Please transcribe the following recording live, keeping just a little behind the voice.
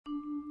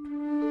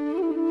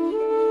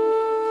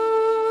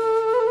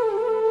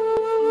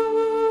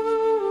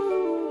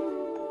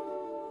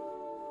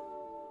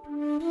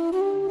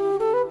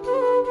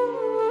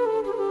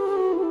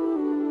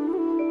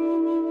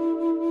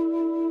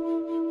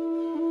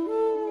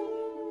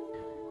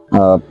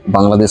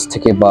বাংলাদেশ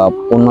থেকে বা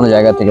অন্যান্য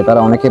জায়গা থেকে তারা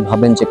অনেকে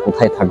ভাবেন যে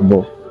কোথায় থাকবো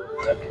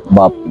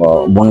বা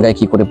বনগাঁয়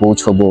কি করে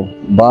পৌঁছবো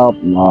বা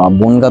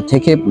বনগাঁ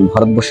থেকে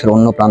ভারতবর্ষের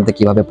অন্য প্রান্তে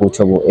কিভাবে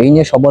পৌঁছবো, এই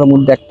নিয়ে সবার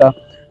মধ্যে একটা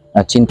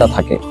চিন্তা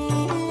থাকে।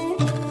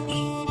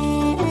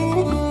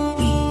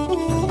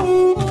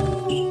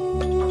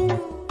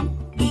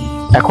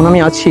 এখন আমি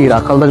আছি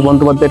রাখালদাস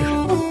বন্দ্যোপাধ্যায়ের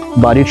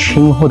বাড়ির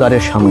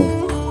সিংহদ্বারের সামনে।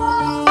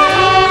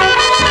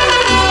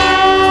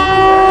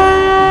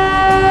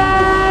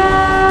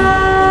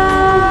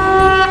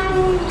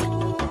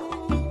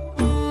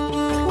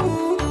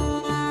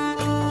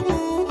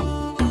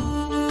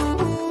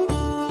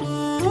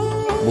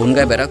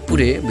 বনগাঁ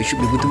ব্যারাকপুরে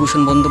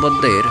বিভূতিভূষণ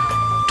বন্দ্যোপাধ্যায়ের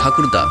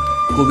ঠাকুরদা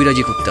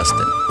কবিরাজি করতে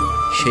আসতেন,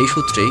 সেই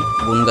সূত্রেই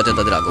বনগাঁতে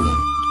তাদের আগমন।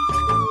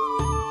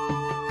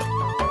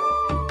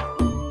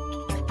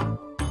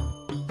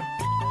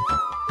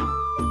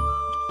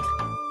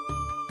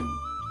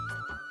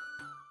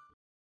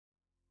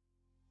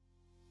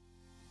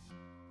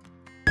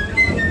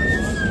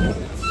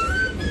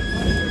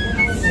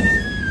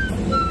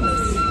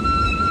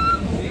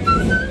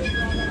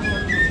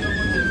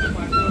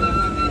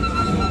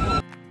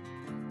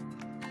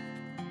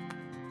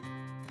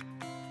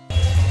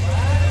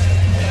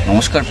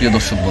 নমস্কার প্রিয়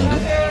দর্শক বন্ধু,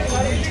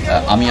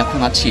 আমি এখন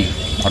আছি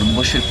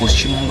ভারতবর্ষের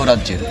পশ্চিমবঙ্গ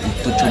রাজ্যের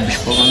উত্তর 24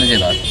 পরগনা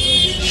জেলার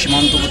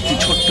সীমান্তবর্তী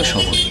ছোট্ট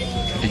শহর,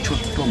 একটি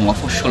ছোট্ট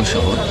মফস্বল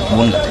শহর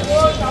বনগাঁতে।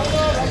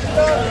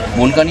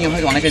 বনগাঁ নিয়ে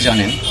হয়তো অনেকে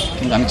জানেন,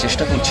 কিন্তু আমি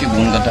চেষ্টা করছি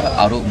বনগাঁটা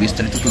আরও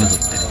বিস্তারিত তুলে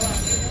ধরতে।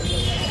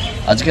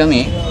 আজকে আমি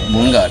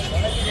বনগাঁর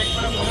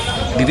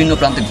বিভিন্ন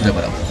প্রান্তে ঘুরে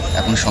বেড়াবো।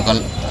 এখন সকাল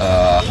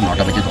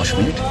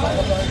 9:10।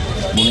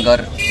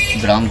 বনগাঁর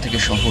গ্রাম থেকে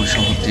শহর,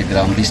 শহর থেকে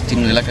গ্রাম,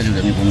 বিস্তীর্ণ এলাকা জুড়ে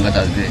আমি বনগাঁতে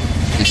আজকে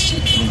এসেছি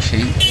এবং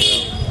সেই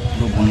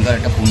পুরো বনগাঁর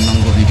একটা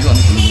পূর্ণাঙ্গ ভিডিও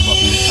আমি তুলে ধরবো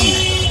আপনাদের সামনে।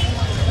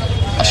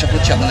 আশা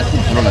করছি আপনাদের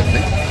খুব ভালো লাগবে।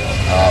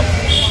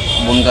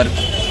 বনগাঁর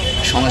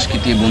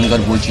সংস্কৃতি,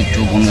 বনগাঁর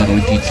বৈচিত্র্য, বনগাঁর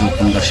ঐতিহ্য,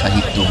 বনগাঁর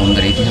সাহিত্য,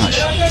 বনগাঁর ইতিহাস,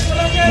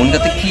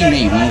 বনগাঁতে কী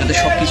নেই, বনগাঁতে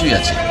সব কিছুই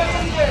আছে।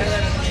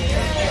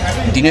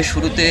 দিনের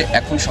শুরুতে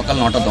এখন সকাল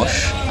 9:10,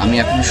 আমি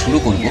এখন শুরু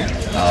করব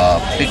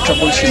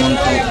পেট্রাপোল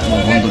সীমান্ত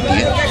বন্দর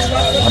দিয়ে।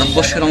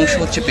 ভারতবর্ষের অংশ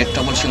হচ্ছে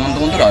পেট্রাপোল সীমান্ত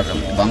বন্দর, আর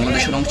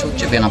বাংলাদেশের অংশ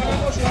হচ্ছে বেনাপোল।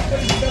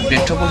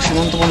 পেট্রাপোল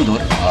সীমান্ত বন্দর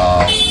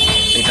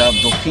এটা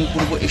দক্ষিণ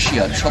পূর্ব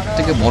এশিয়ার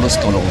সবথেকে বড়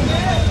স্থলবন্দর।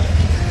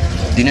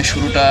 দিনের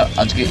শুরুটা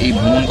আজকে এই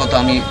ভ্রমণগত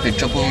আমি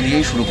পেট্রাপোল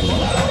দিয়েই শুরু করব,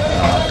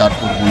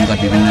 তারপর বনগাঁর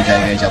বিভিন্ন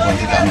জায়গায় যাবো,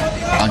 যেটা আমি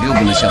আগেও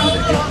বলেছি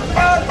আপনাদেরকে।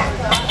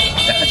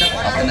 দেখা যাক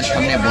আপনাদের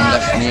সামনে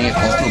বনগাঁ নিয়ে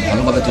কত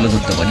ভালোভাবে তুলে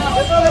ধরতে পারি।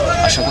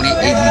 আশা করি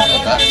এই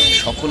ভিডিওটা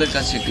সকলের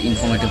কাছে একটু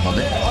ইনফরমেটিভ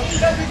হবে।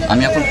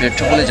 আমি এখন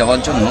পেট্রাপোলে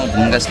যাওয়ার জন্য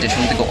বনগাঁ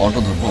স্টেশন থেকে অটো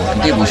ধরবো,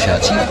 অটোতেই বসে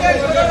আছি।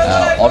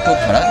 অটো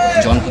ভাড়া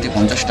জনপ্রতি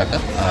 50 টাকা,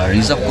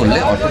 রিজার্ভ করলে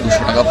অটো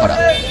 200 টাকা ভাড়া।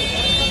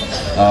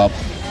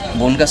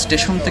 বনগাঁ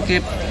স্টেশন থেকে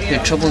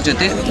পেট্রাপোল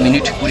যেতে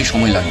মিনিট 20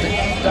 সময় লাগবে।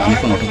 আমি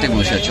এখন অটোতে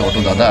বসে আছি,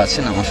 অটো দাদা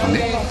আছেন আমার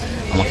সঙ্গে,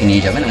 আমাকে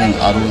নিয়ে যাবেন এবং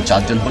আরও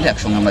 4 জন হলে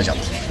একসঙ্গে আমরা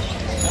যাবো।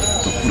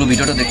 তো পুরো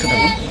ভিডিওটা দেখতে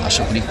থাকুন,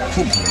 আশা করি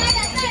খুব ভালো লাগবে।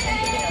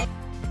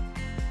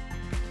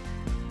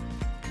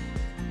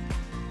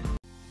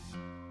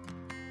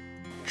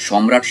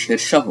 সম্রাট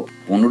শেরশাহ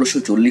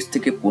 1540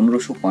 থেকে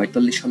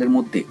 1545 সালের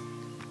মধ্যে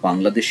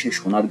বাংলাদেশের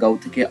সোনারগাঁও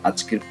থেকে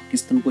আজকের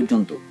পাকিস্তান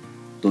পর্যন্ত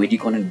তৈরি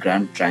করেন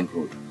grand trunk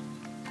road.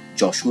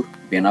 Jessore,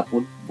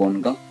 Benapole,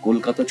 Bongaon,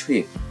 Kolkata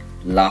ছুঁয়ে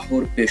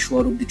লাহোর,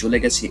 পেশোয়ার অব্দি চলে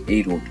গেছে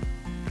এই রোড।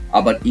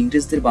 আবার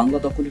ইংরেজদের বাংলা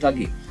দখলের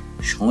আগে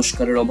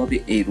সংস্কারের অভাবে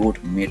এই রোড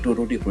মেট্রো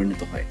রোডে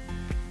পরিণত হয়।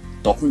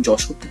 তখন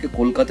যশোর থেকে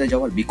কলকাতায়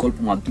যাওয়ার বিকল্প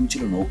মাধ্যম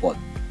ছিল নৌপথ।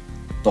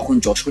 তখন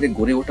যশোরে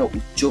গড়ে ওঠা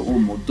উচ্চ ও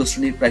মধ্য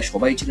শ্রেণীর প্রায়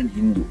সবাই ছিলেন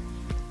হিন্দু।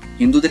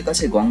 হিন্দুদের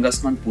কাছে গঙ্গা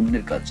স্নান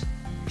পুণ্যের কাজ।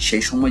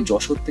 সেই সময়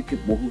যশোর থেকে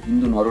বহু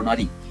হিন্দু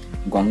নরনারী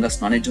গঙ্গা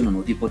স্নানের জন্য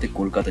নদীপথে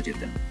কলকাতা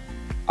যেতেন।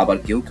 আবার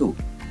কেউ কেউ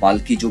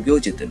পালকি যোগেও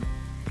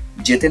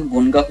যেতেন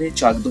বনগাঁ হয়ে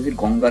চাকদহের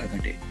গঙ্গার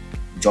ঘাটে।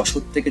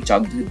 যশোর থেকে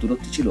চাকদহের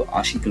দূরত্ব ছিল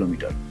 80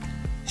 কিলোমিটার।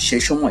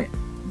 সেই সময়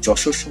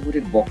যশোর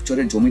শহরের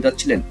বকচরের জমিদার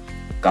ছিলেন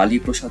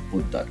কালীপ্রসাদ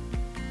পোদ্দার।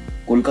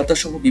 কলকাতা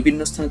সহ বিভিন্ন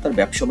স্থানে তার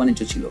ব্যবসা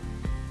বাণিজ্য ছিল।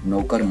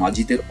 নৌকার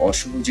মাঝিদের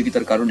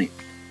অসহযোগিতার কারণে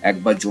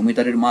একবার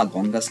জমিদারের মা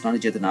গঙ্গা স্নানে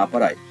যেতে না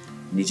পারায়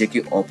নিজেকে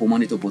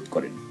অপমানিত বোধ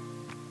করেন।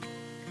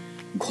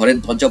 ঘরের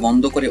দরজা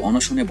বন্ধ করে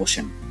অনশনে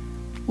বসেন।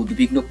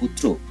 উদ্বিগ্ন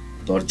পুত্র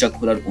দরজা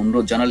খোলার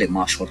অনুরোধ জানালে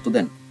মা শর্ত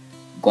দেন,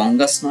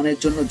 গঙ্গা স্নানের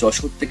জন্য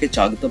যশোর থেকে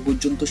চাকদা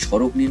পর্যন্ত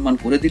সড়ক নির্মাণ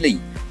করে দিলেই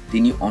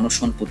তিনি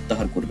অনশন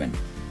প্রত্যাহার করবেন।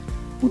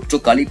 পুত্র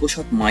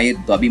কালীপ্রসাদ মায়ের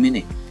দাবি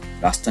মেনে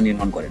রাস্তা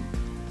নির্মাণ করেন।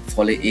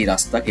 ফলে এই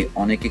রাস্তাকে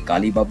অনেকে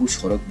কালীবাবু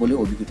সড়ক বলে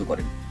অভিহিত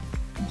করেন।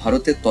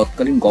 ভারতের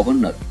তৎকালীন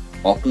গভর্নর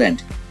অকল্যান্ড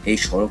এই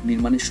সড়ক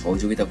নির্মাণে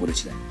সহযোগিতা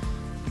করেছিলেন,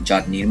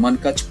 যার নির্মাণ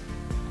কাজ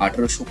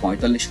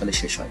 1845 সালে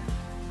শেষ হয়।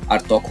 আর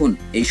তখন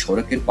এই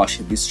সড়কের পাশে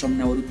বিশ্রাম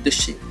নেওয়ার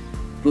উদ্দেশ্যে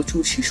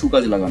প্রচুর শিশু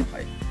গাছ লাগানো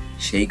হয়।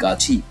 সেই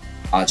গাছই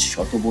আজ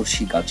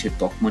শতবর্ষী গাছের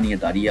তকমা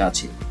নিয়ে দাঁড়িয়ে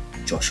আছে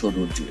যশোর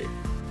রোড জুড়ে।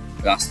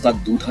 রাস্তার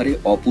দুধারে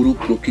অপরূপ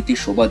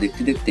প্রকৃতির শোভা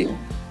দেখতে দেখতে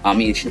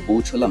আমি এসে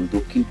পৌঁছলাম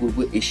দক্ষিণ পূর্ব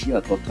এশিয়া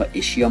তথা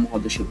এশিয়া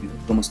মহাদেশের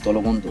বৃহত্তম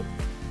স্থলবন্দর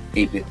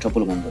এই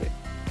পেট্রাপোল বন্দরে।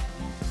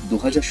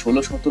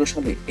 2016-17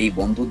 সালে এই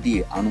বন্দর দিয়ে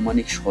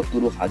আনুমানিক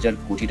 17,000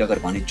 কোটি টাকার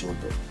বাণিজ্য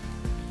হতো।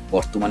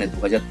 বর্তমানে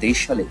 2023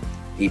 সালে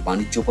এই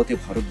বাণিজ্য পথে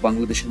ভারত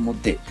বাংলাদেশের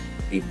মধ্যে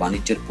এই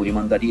বাণিজ্যের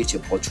পরিমাণ দাঁড়িয়েছে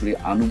বছরে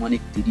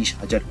আনুমানিক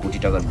 30,000 কোটি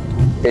টাকার মতো।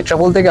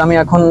 পেট্রাপোল থেকে আমি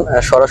এখন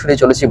সরাসরি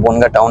চলেছি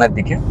বনগাঁ টাউনের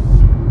দিকে।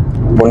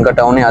 বনগাঁ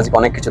টাউনে আজকে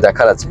অনেক কিছু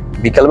দেখার আছে।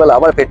 বিকালবেলা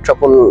আবার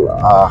পেট্রাপোল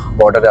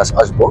বর্ডারে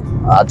আসবো।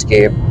 আজকে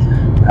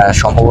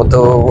সম্ভবত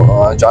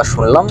যা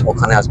শুনলাম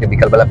ওখানে আজকে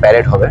বিকালবেলা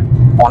প্যারেড হবে।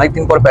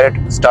 অনেকদিন পর প্যারেড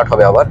স্টার্ট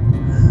হবে আবার।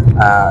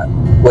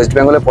 ওয়েস্ট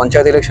বেঙ্গলের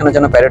পঞ্চায়েত ইলেকশনের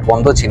জন্য প্যারেড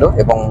বন্ধ ছিল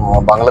এবং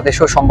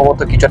বাংলাদেশেও সম্ভবত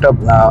কিছু একটা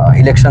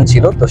ইলেকশন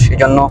ছিল, তো সেই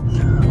জন্য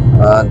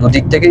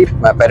দুদিক থেকেই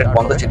প্যারেড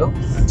বন্ধ ছিল।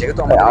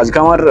 যেহেতু আজকে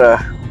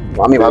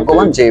আমি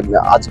ভাগ্যবান যে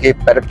আজকে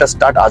প্যারেডটা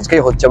স্টার্ট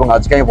আজকেই হচ্ছে এবং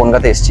আজকে আমি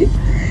বনগাঁতে এসেছি।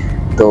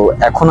 তো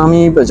এখন আমি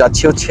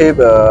যাচ্ছি হচ্ছে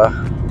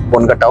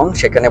বনগাঁ টাউন।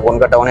 সেখানে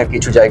বনগাঁ টাউনের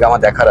কিছু জায়গা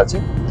আমার দেখার আছে।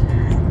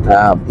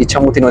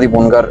 ইচ্ছামতি নদী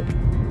বনগাঁর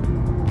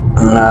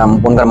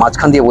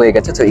মাঝখান দিয়ে বয়ে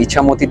গেছে, তো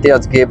ইচ্ছামতিতে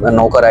আজকে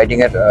নৌকা রাইডিং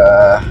এর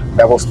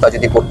ব্যবস্থা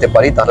যদি করতে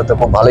পারি তাহলে তো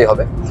খুব ভালোই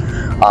হবে।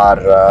 আর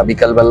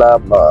বিকালবেলা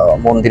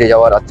মন্দিরে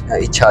যাওয়ার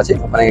ইচ্ছা আছে।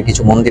 ওখানে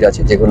কিছু মন্দির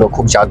আছে যেগুলো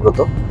খুব জাগ্রত।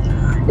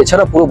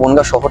 এছাড়া পুরো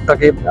বনগাঁ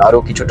শহরটাকে আরো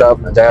কিছুটা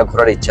জায়গা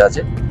ঘোরার ইচ্ছা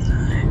আছে।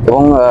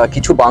 এবং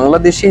কিছু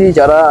বাংলাদেশি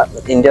যারা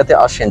ইন্ডিয়াতে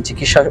আসেন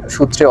চিকিৎসা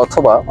সূত্রে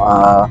অথবা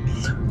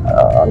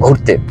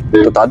ঘুরতে,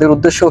 তো তাদের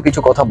উদ্দেশ্যেও কিছু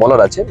কথা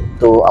বলার আছে।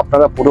 তো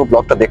আপনারা পুরো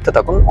ব্লগটা দেখতে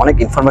থাকুন, অনেক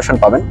ইনফরমেশন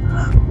পাবেন।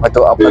 হয়তো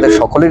আপনাদের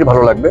সকলেরই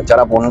ভালো লাগবে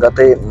যারা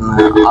বনগাঁতে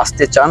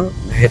আসতে চান,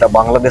 সেটা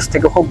বাংলাদেশ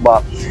থেকে হোক বা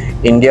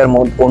ইন্ডিয়ার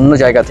অন্য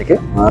জায়গা থেকে,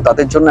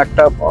 তাদের জন্য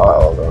একটা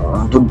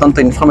দুর্দান্ত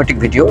ইনফরমেটিভ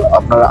ভিডিও।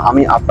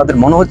 আপনাদের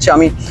মনে হচ্ছে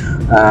আমি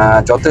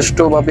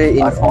যথেষ্টভাবে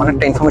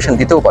অনেকটা ইনফরমেশন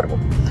দিতেও পারবো।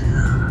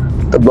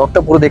 তো ব্লগটা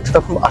পুরো দেখতে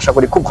থাকুন, আশা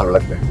করি খুব ভালো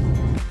লাগবে।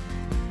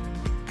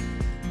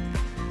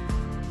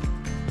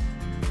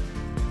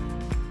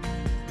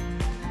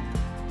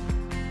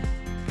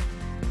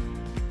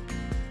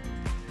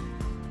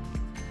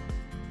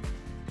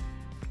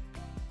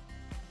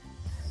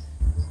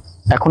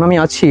 এখন আমি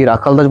আছি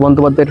রাখাল দাস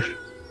বন্দ্যোপাধ্যায়ের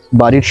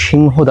বাড়ির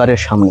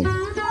সিংহদ্বারের সামনে।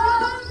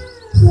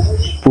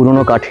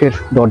 পুরনো কাঠের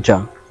দরজা।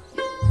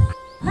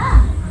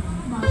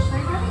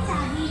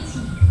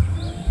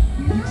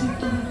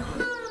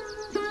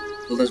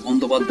 দাস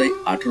বন্দ্যোপাধ্যায়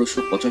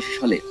 1885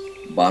 সালে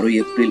 12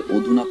 এপ্রিল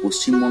অধুনা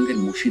পশ্চিমবঙ্গের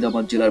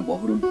মুর্শিদাবাদ জেলার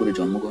বহরমপুরে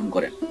জন্মগ্রহণ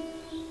করেন।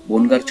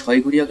 বনগাঁর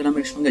ছয়ঘরিয়া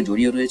গ্রামের সঙ্গে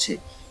জড়িয়ে রয়েছে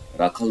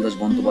রাখাল দাস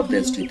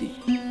বন্দ্যোপাধ্যায়ের স্মৃতি।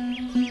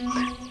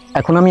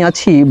 এখন আমি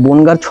আছি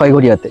বনগাঁর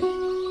ছয়ঘরিয়াতে।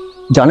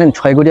 জানেন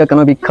ছয়ঘরিয়া কেন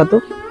বিখ্যাত?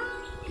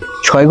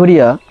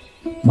 ছয়ঘরিয়া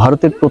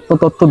ভারতের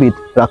প্রত্নতত্ত্ববিদ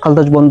রাখাল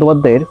দাস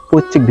বন্দ্যোপাধ্যায়ের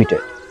পৈতৃক ভিটে।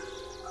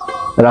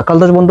 রাখাল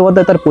দাস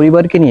বন্দ্যোপাধ্যায় তার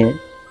পরিবারকে নিয়ে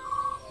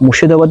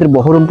মুর্শিদাবাদের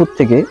বহরমপুর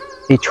থেকে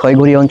এই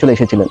ছয়ঘরিয়া অঞ্চলে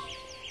এসেছিলেন।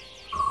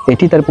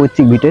 এটি তার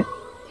পৈতৃক ভিটে।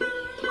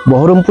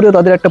 বহরমপুরেও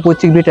তাদের একটা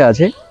পৈতৃক ভিটে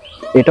আছে,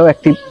 এটাও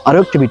আরও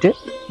একটি ভিটে।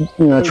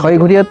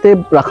 ছয়ঘরিয়াতে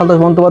রাখাল দাস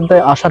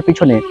বন্দ্যোপাধ্যায় আসার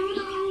পিছনে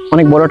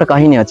অনেক বড় একটা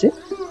কাহিনী আছে,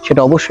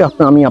 সেটা অবশ্যই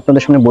আমি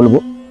আপনাদের সামনে বলবো।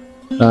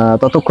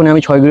 ততক্ষণে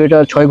আমি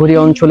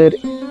ছয়ঘরিয়া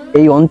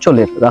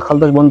অঞ্চলের রাখাল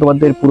দাস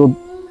বন্দ্যোপাধ্যায়ের পুরো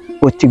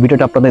পৈতৃক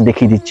ভিডিওটা আপনাদের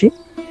দেখিয়ে দিচ্ছি।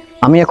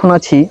 আমি এখন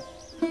আছি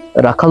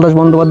রাখাল দাস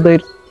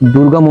বন্দ্যোপাধ্যায়ের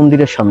দুর্গা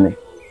মন্দিরের সামনে।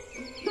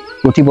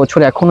 প্রতি বছর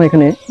এখনো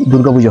এখানে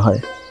দুর্গাপুজো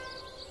হয়।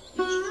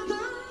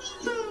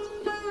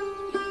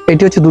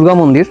 এটি হচ্ছে দুর্গা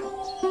মন্দির,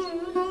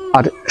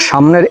 আর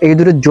সামনের এই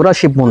দূরের জোড়া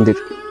শিব মন্দির।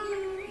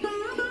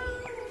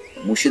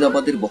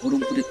 মুর্শিদাবাদের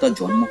বহরমপুরে তার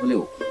জন্ম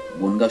হলেও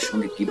বনগাঁর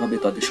সঙ্গে কিভাবে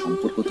তাদের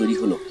সম্পর্ক তৈরি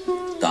হলো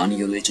তা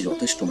নিয়ে রয়েছে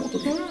যথেষ্ট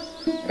মতভেদ।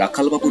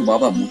 রাখালবাবুর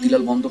বাবা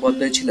মতিলাল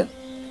বন্দ্যোপাধ্যায় ছিলেন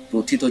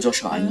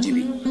প্রথিতযশা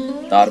আইনজীবী।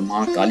 তার মা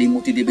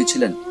কালীমতি দেবী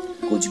ছিলেন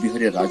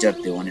কোচবিহারের রাজার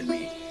দেওয়ানের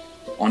মেয়ে।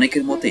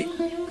 অনেকের মতে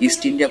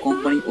ইস্ট ইন্ডিয়া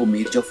কোম্পানি ও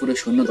মীর জাফরের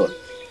সৈন্যদল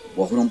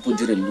বহরমপুর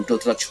জুড়ে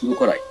লুটোতরাজ শুরু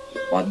করায়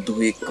বাধ্য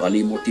হয়ে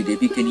কালীমতি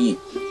দেবীকে নিয়ে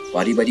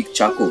পারিবারিক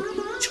চাকর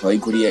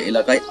ছয়ঘরিয়া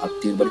এলাকায়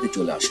আত্মীয়ের বাড়িতে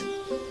চলে আসেন।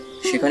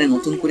 সেখানে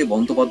নতুন করে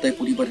বন্দ্যোপাধ্যায়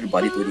পরিবারের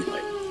বাড়ি তৈরি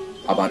হয়।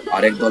 আবার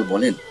আরেক দল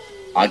বলেন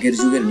আগের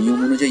যুগের নিয়ম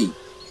অনুযায়ী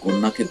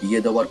কন্যাকে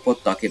বিয়ে দেওয়ার পর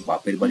তাকে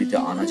বাপের বাড়িতে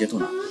আনা যেত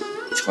না।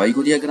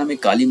 ছয়ঘরিয়া গ্রামে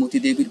কালীমতি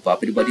দেবীর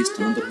বাপের বাড়ি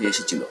স্থানান্তর হয়ে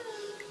এসেছিল।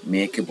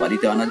 মেয়েকে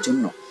বাড়িতে আনার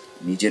জন্য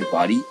নিজের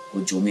বাড়ি ও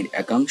জমির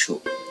একাংশ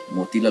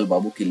মতিলাল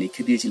বাবুকে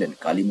লিখে দিয়েছিলেন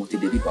কালীমতি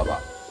দেবীর বাবা।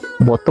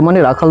 বর্তমানে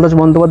রাখাল দাস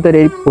বন্দ্যোপাধ্যায়ের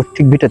এই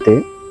পৈতৃক ভিটেতে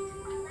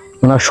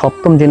ওনার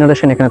 7ম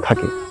জেনারেশন এখানে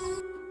থাকে।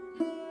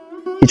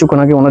 কিছুক্ষণ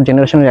আগে ওনার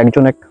জেনারেশনের এক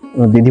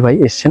দিদিভাই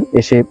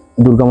এসে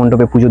দুর্গা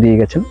মণ্ডপে পুজো দিয়ে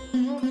গেছেন।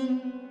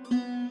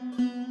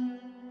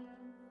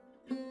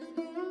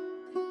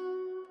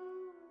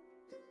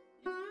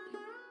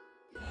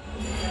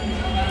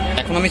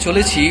 এখন আমি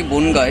চলেছি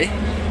বনগাঁয়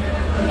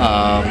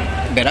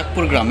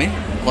ব্যারাকপুর গ্রামে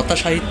কথা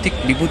সাহিত্যিক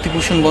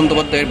বিভূতিভূষণ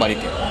বন্দ্যোপাধ্যায়ের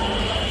বাড়িতে।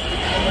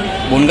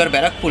 বনগাঁর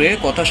ব্যারাকপুরে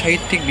কথা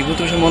সাহিত্যিক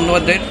বিভূতিভূষণ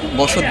বন্দ্যোপাধ্যায়ের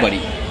বসত বাড়ি।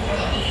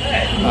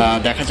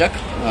 দেখা যাক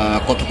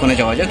কতক্ষণে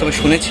যাওয়া যায়। তবে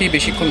শুনেছি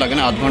বেশিক্ষণ লাগে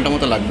না, 8 ঘন্টা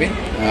মতো লাগবে।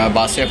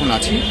 বাসে এখন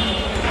আছি।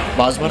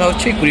 বাস ভাড়া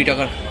হচ্ছে 20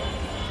 টাকা।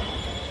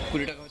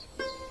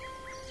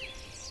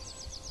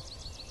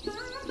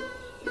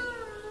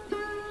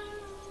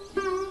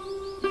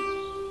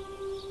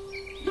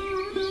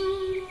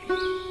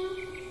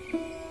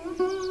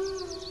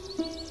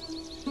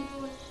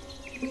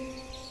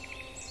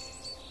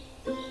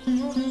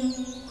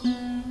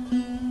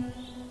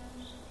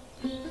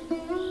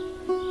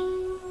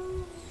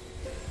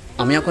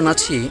 আমি এখন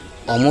আছি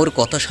অমর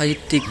কথা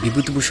সাহিত্যিক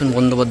বিভূতিভূষণ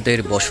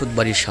বন্দ্যোপাধ্যায়ের বসত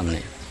বাড়ির সামনে।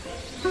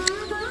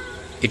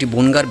 এটি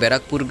বনগাঁর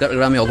ব্যারাকপুর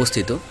গ্রামে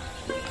অবস্থিত।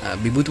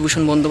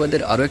 বিভূতিভূষণ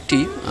বন্দ্যোপাধ্যায়ের আরও একটি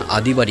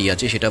আদি বাড়ি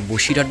আছে, সেটা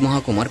বসিরহাট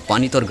মহকুমার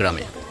পানিতর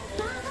গ্রামে।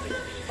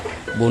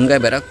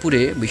 বনগাঁয়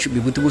ব্যারাকপুরে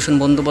বিভূতিভূষণ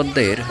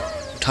বন্দ্যোপাধ্যায়ের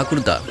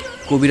ঠাকুরদা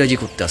কবিরাজি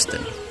করতে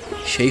আসতেন,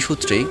 সেই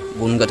সূত্রেই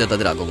বনগাঁতে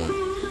তাদের আগমন।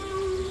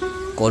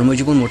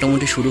 কর্মজীবন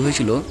মোটামুটি শুরু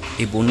হয়েছিল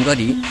এই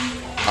বনগাঁরই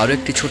আরও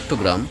একটি ছোট্ট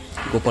গ্রাম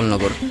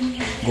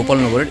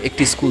গোপালনগরের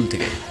একটি স্কুল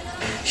থেকে।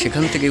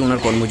 সেখান থেকে ওনার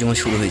কর্মজীবন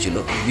শুরু হয়েছিল।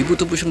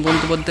 বিভূতিভূষণ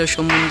বন্দ্যোপাধ্যায়ের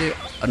সম্বন্ধে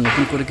আর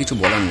নতুন করে কিছু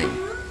বলার নেই।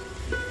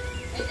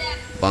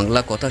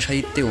 বাংলা কথা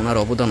সাহিত্যে ওনার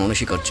অবদান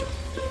অনস্বীকার্য।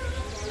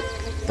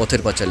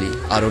 পথের পাঁচালী,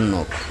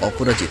 আরণ্যক,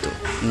 অপরাজিত,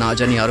 না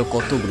জানি আরও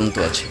কত গ্রন্থ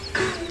আছে।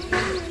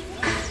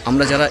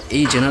 আমরা যারা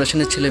এই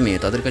জেনারেশনের ছেলে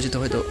মেয়ে, তাদের কাছে তো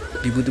হয়তো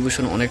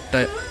বিভূতিভূষণ অনেকটা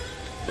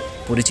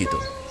পরিচিত।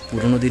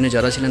 পুরনো দিনে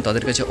যারা ছিলেন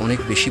তাদের কাছে অনেক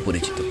বেশি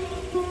পরিচিত।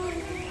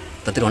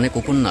 তাদের অনেক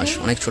উপন্যাস,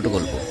 অনেক ছোট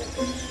গল্প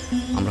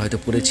আমরা হয়তো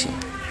পড়েছি।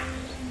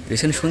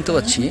 রিসেন্ট শুনতে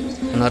পাচ্ছি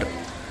ওনার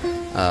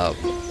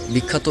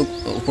বিখ্যাত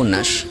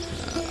উপন্যাস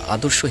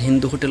আদর্শ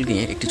হিন্দু হোটেল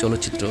নিয়ে একটি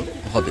চলচ্চিত্র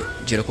হবে।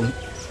 যেরকম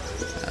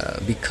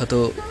বিখ্যাত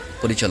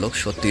পরিচালক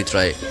সত্যজিৎ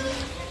রায়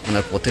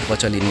ওনার পথের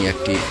পাঁচালী নিয়ে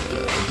একটি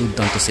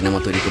দুর্দান্ত সিনেমা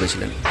তৈরি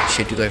করেছিলেন,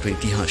 সেটিরও একটা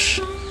ইতিহাস।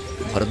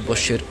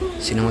 ভারতবর্ষের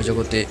সিনেমা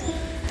জগতে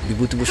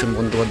বিভূতিভূষণ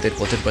বন্দ্যোপাধ্যায়ের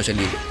পথের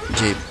পাঁচালী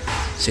যে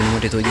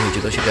সিনেমাটি তৈরি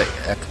হয়েছিল, সেটা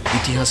এক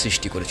ইতিহাস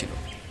সৃষ্টি করেছিল।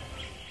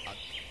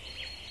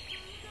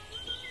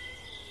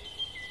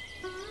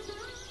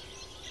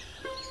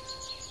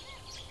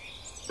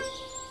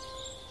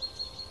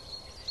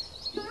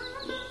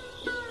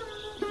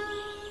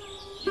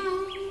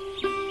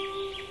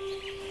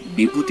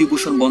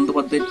 বিভূতিভূষণ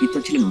বন্দ্যোপাধ্যায়ের পিতা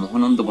ছিলেন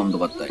মহানন্দ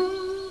বন্দ্যোপাধ্যায়।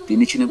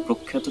 তিনি ছিলেন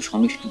প্রখ্যাত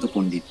সংস্কৃত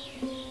পণ্ডিত।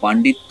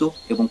 পাণ্ডিত্য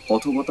এবং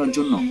কথকতার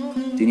জন্য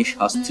তিনি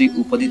শাস্ত্রী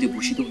উপাধিতে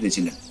ভূষিত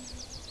হয়েছিলেন।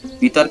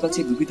 পিতার কাছে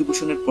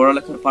বিভূতিভূষণের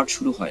পড়ালেখার পাঠ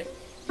শুরু হয়।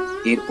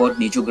 এরপর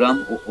নিজ গ্রাম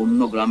ও অন্য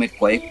গ্রামের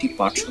কয়েকটি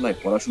পাঠশালায়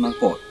পড়াশোনার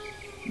পর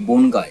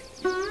বনগাঁয়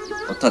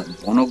অর্থাৎ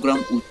বনগ্রাম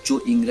উচ্চ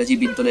ইংরাজি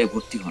বিদ্যালয়ে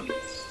ভর্তি হন।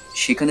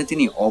 সেখানে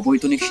তিনি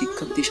অবৈতনিক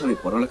শিক্ষার্থী হিসাবে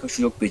পড়ালেখার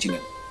সুযোগ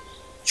পেয়েছিলেন।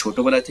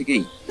 ছোটবেলা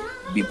থেকেই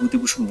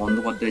বিভূতিভূষণ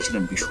বন্দ্যোপাধ্যায়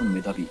ছিলেন ভীষণ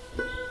মেধাবী।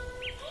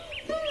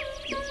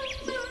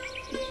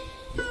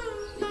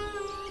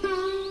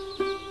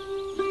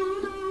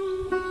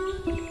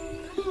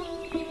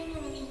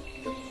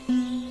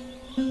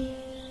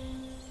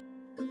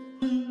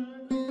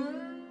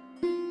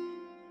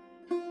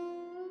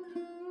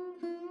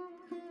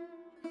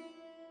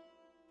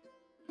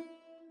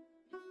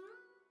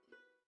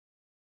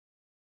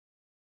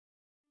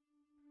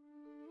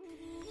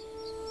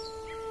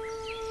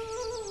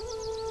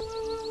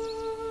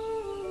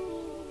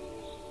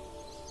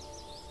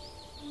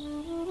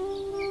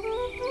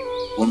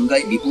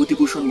 বনগাঁয়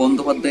বিভূতিভূষণ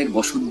বন্দ্যোপাধ্যায়ের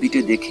বসত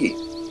ভিটে দেখে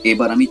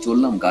এবার আমি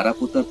চললাম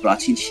গারাপোতার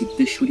প্রাচীন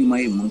সিদ্ধেশ্বরী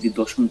মায়ের মন্দির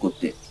দর্শন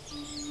করতে।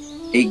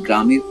 এই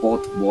গ্রামের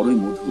পথ বড়ই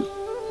মধুর।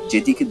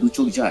 যেদিকে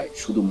দুচোখ যায়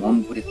শুধু মন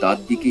ভরে তার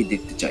দিকেই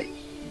দেখতে চাই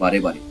বারে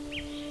বারে।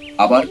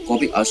 আবার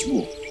কবে আসবো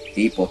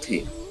এই পথে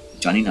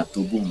জানি না,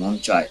 তবু মন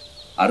চায়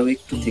আরো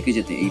একটু থেকে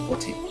যেতে এই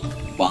পথে।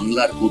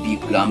 বাংলার কবি,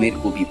 গ্রামের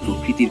কবি,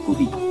 প্রকৃতির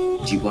কবি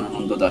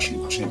জীবনানন্দ দাশের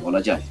ভাষায়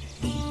বলা যায়,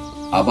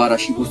 আবার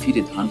আসিব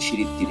ফিরে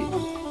ধানসিঁড়ির তীরে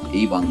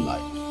এই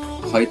বাংলায়।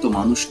 হয়তো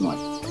মানুষ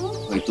নয়,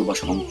 হয়তো বা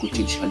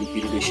সংকুচিত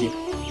শালিকের বেশে,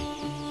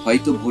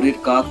 হয়তো ভোরের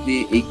কাক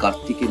হয়ে এই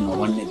কার্তিকের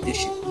নবান্নের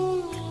দেশে।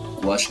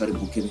 কুয়াশার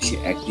বুকে ভেসে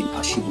একদিন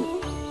আসিব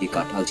এই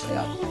কাঁঠাল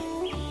ছায়ায়।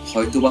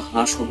 হয়তো বা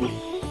হাঁস হব,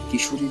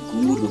 কিশোরীর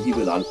ঘুঙুর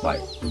রহিবে লাল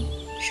পায়।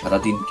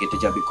 সারাদিন কেটে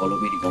যাবে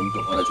কলমের গন্ধ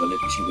ভরা জলে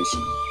ভেসে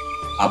ভেসে।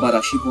 আবার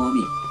আসিব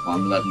আমি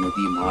বাংলার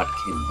নদী, মাঠ,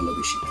 ক্ষেত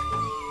ভালোবেসে।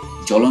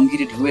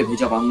 জলঙ্গিরে ঢেউয়ে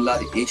ভেজা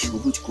বাংলার এই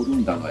সবুজ করুণ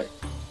ডাঙায়।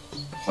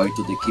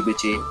 হয়তো দেখিবে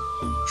চেয়ে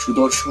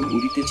সুদর্শন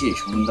উড়িতেছে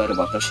সন্ধ্যার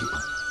বাতাসে।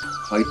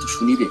 হয়তো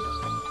শুনিবে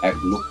এক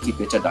লক্ষ্মী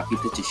পেঁচা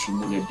ডাকিতেছে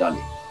শিমুলের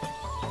ডালে।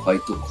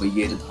 হয়তো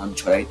খইয়ের ধান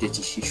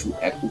ছড়াইতেছে শিশু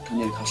এক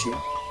উঠানের ঘাসে।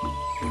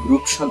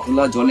 রূপসা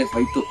ঘোলা জলে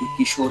হয়তো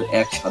কিশোর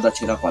এক সাদা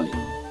ছেঁড়া পালে।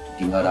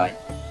 ডিঙারায়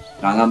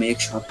রাঙা মেঘ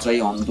সাতরাই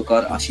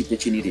অন্ধকার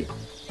আসিতেছে নিরে।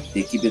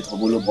 দেখিবে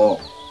ধবল ব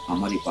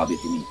আমারই পাবে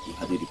তুমি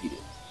ইহাদের ভিড়ে।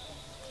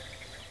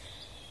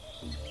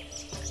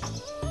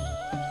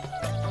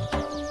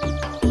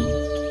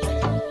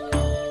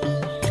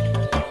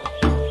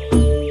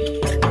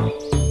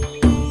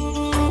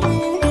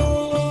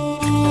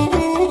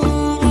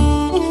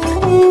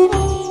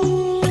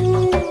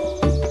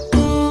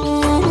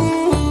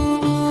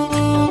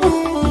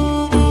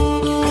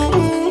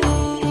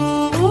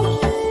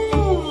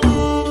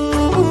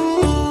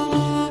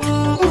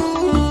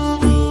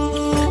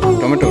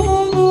 টমেটোর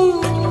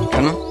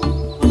কেন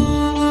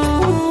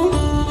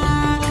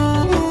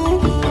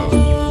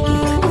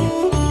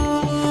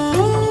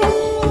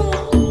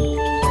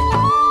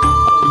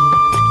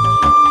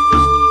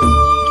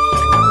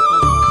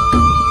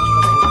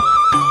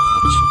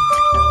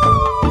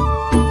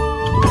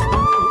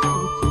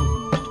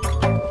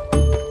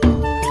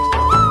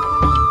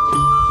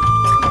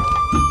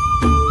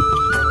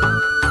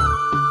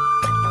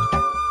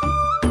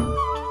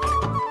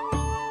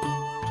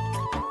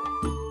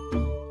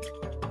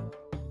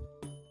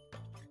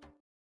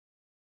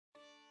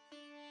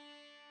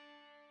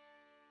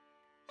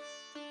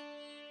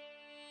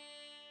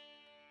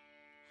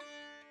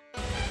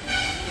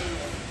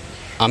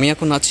আমি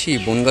এখন আছি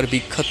বনগাঁর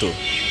বিখ্যাত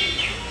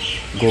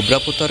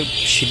গোবরাপোতার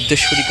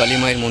সিদ্ধেশ্বরী কালী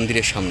মায়ের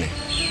মন্দিরের সামনে।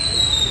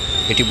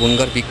 এটি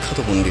বনগাঁর বিখ্যাত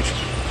মন্দির।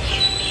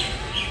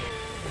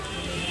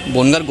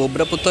 বনগাঁর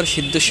গোবরাপোতার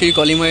সিদ্ধেশ্বরী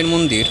কালী মায়ের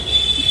মন্দির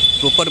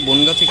প্রপার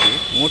বনগাঁ থেকে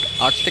মোট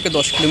 8 থেকে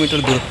 10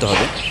 কিলোমিটার দূরত্ব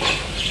হবে।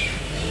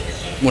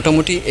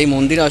 মোটামুটি এই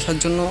মন্দিরে আসার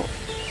জন্য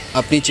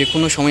আপনি যে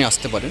কোনো সময়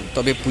আসতে পারেন,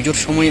 তবে পুজোর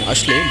সময়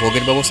আসলে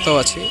ভোগের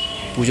ব্যবস্থাও আছে,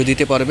 পুজো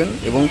দিতে পারবেন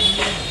এবং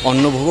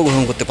অন্নভোগও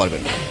গ্রহণ করতে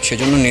পারবেন।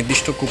 সেজন্য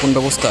নির্দিষ্ট কুপন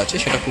ব্যবস্থা আছে,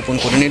 সেটা কুপন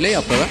করে নিলেই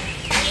আপনারা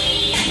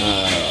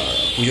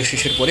পুজো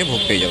শেষের পরে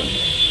ভোগ পেয়ে যাবেন।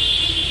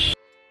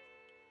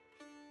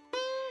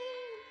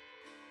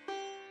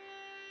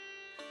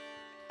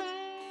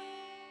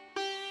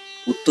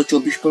 উত্তর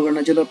 24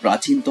 পরগনা জেলার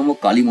প্রাচীনতম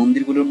কালী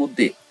মন্দিরগুলোর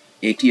মধ্যে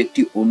এটি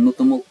একটি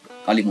অন্যতম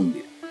কালী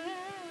মন্দির।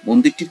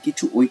 মন্দিরটির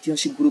কিছু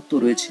ঐতিহাসিক গুরুত্ব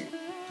রয়েছে।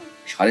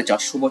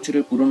 450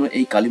 বছরের পুরনো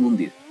এই কালী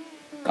মন্দির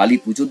কালী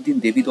পুজোর দিন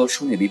দেবী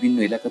দর্শনে বিভিন্ন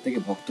এলাকা থেকে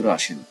ভক্তরা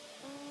আসেন।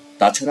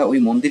 তাছাড়া ওই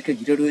মন্দিরকে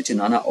ঘিরে রয়েছে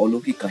নানা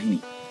অলৌকিক কাহিনী।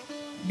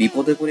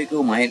 বিপদে পড়ে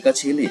কেউ মায়ের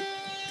কাছে এলে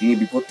তিনি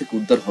বিপদ থেকে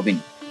উদ্ধার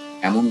হবেনি,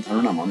 এমন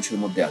ধারণা মানুষের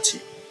মধ্যে আছে।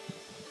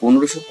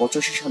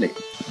 1585 সালে,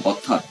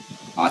 অর্থাৎ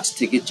আজ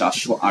থেকে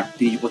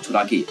 438 বছর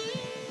আগে,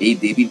 এই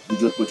দেবীর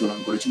পুজোর প্রচলন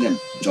করেছিলেন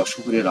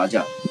যশোহরের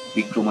রাজা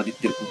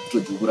বিক্রমাদিত্যের পুত্র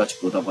যুবরাজ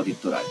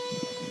প্রতাপাদিত্য রায়।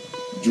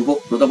 যুবক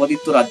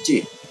প্রতাপাদিত্য রাজ্যে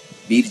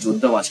বীর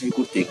যোদ্ধা বাছাই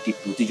করতে একটি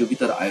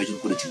প্রতিযোগিতার আয়োজন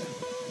করেছিলেন।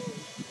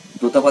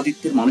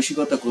 প্রতাপাদিত্যের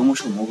মানসিকতা ক্রমশ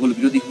মোগল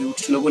বিরোধী হয়ে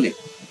উঠছিল বলে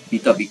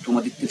পিতা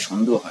বিক্রমাদিত্যের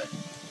সন্দেহ হয়।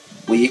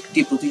 ওই একটি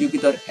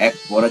প্রতিযোগিতার এক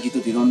পরাজিত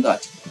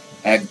তীরন্দাজ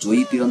এক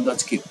জয়ী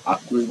তীরন্দাজকে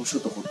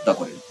আক্রোশবশত হত্যা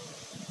করেন।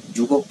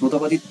 যুবক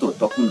প্রতাপাদিত্য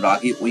তখন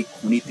রাগে ওই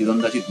খুনি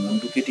তীরন্দাজের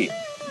মুন্ডু কেটে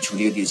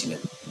ঝুলিয়ে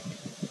দিয়েছিলেন।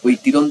 ওই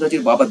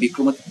তীরন্দাজের বাবা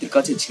বিক্রমাদিত্যের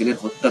কাছে ছেলের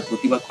হত্যার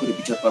প্রতিবাদ করে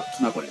বিচার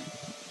প্রার্থনা করেন।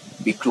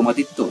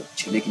 বিক্রমাদিত্য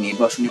ছেলেকে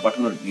নির্বাসনে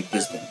পাঠানোর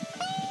নির্দেশ দেন।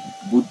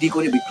 বুদ্ধি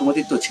করে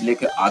বিক্রমাদিত্য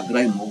ছেলেকে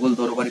আগ্রায় মোগল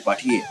দরবারে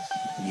পাঠিয়ে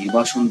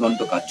নির্বাসন দণ্ড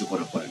কার্যকর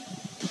করেন।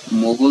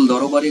 মোগল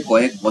দরবারে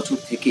কয়েক বছর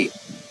থেকে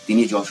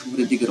তিনি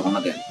যশোহরের দিকে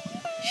রওনা দেন।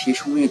 সে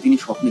সময়ে তিনি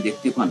স্বপ্নে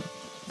দেখতে পান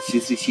শ্রী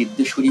শ্রী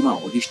সিদ্ধেশ্বরী মা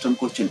অধিষ্ঠান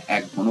করছেন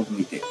এক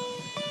বনভূমিতে।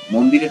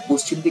 মন্দিরের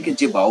পশ্চিম দিকে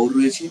যে বাওর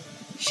রয়েছে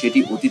সেটি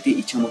অতীতে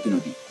ইছামতি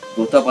নদী।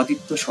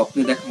 প্রতাপাদিত্য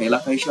স্বপ্নে দেখা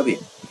এলাকা হিসাবে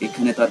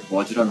এখানে তার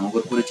বজরা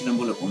নগর করেছিলেন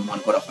বলে অনুমান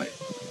করা হয়।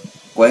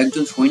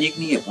 কয়েকজন সৈনিক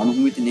নিয়ে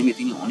বনভূমিতে নেমে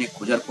তিনি অনেক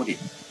খোঁজার পরে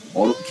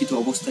অরক্ষিত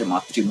অবস্থায়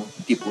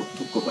মাতৃমূর্তি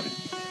প্রত্যক্ষ করেন।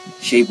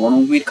 সেই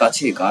বনভূমির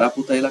কাছে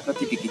গারাপোতা এলাকা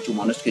থেকে কিছু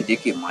মানুষকে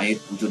ডেকে মায়ের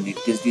পুজোর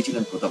নির্দেশ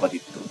দিয়েছিলেন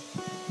প্রতাপাদিত্য।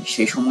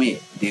 সে সময়ে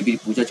দেবীর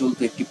পূজা চলত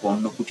একটি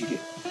পণ্য কুটিরে।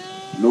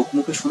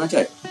 লোকমুখে শোনা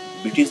যায়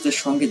ব্রিটিশদের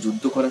সঙ্গে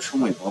যুদ্ধ করার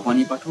সময়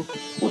ভবানী পাঠক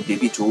ও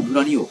দেবী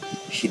চৌধুরানীও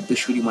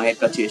সিদ্ধেশ্বরী মায়ের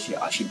কাছে এসে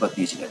আশীর্বাদ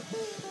দিয়েছিলেন।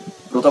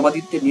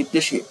 প্রতাপাদিত্যের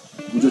নির্দেশে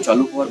পুজো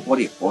চালু হওয়ার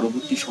পরে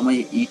পরবর্তী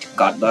সময়ে ইট,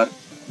 কাঠদার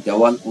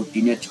দেওয়াল ও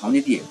টিনের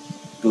ছাউনি দিয়ে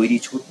তৈরি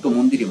ছোট্ট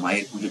মন্দিরে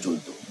মায়ের পুজো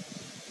চলত।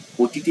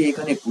 অতীতে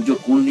এখানে পুজো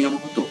কোন নিয়ম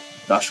হতো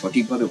তা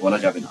সঠিকভাবে বলা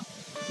যাবে না।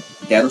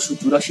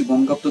 1384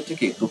 বঙ্গাব্দ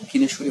থেকে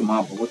দক্ষিণেশ্বরে মা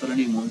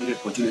ভবতারিণীর মন্দিরের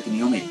প্রচলিত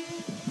নিয়মে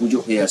পুজো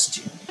হয়ে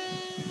আসছে।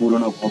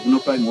 পুরনো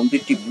ভগ্নপ্রায়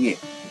মন্দিরটি ভেঙে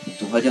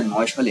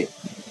 2009 সালে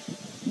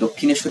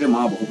দক্ষিণেশ্বরে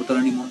মা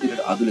ভবতারিণী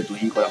মন্দিরের আদলে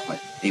তৈরি করা হয়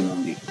এই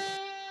মন্দির।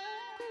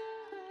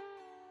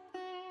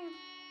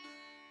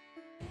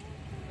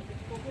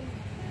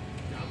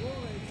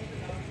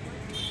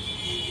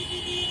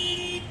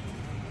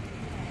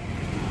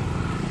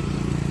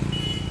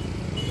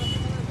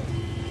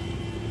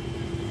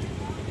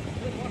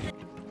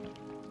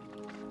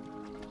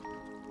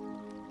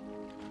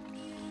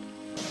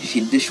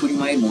 সিদ্ধেশ্বরী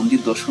মায়ের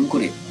মন্দির দর্শন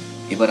করে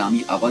এবার আমি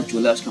আবার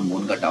চলে আসলাম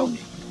বনগাঁ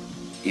টাউনে।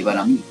 এবার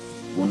আমি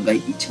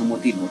বনগাঁয়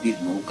ইছামতি নদীর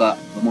নৌকা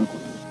ভ্রমণ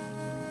করব।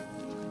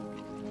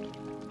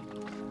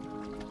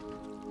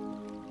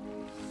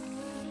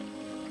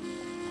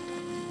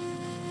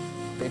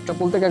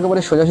 পেট্রাপোল থেকে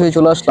একেবারে সোজাসুজি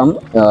চলে আসলাম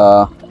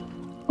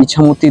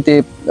ইছামতিতে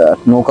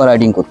নৌকা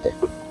রাইডিং করতে।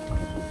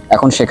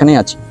 এখন সেখানেই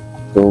আছি।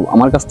 তো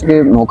আমার কাছ থেকে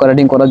নৌকা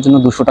রাইডিং করার জন্য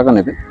 200 টাকা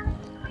নেবে।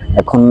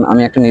 এখন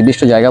আমি একটা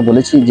নির্দিষ্ট জায়গা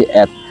বলেছি যে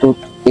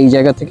এই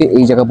জায়গা থেকে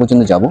এই জায়গা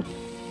পর্যন্ত যাব।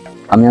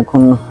 আমি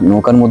এখন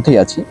নৌকার মধ্যেই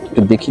আছি,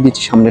 একটু দেখিয়ে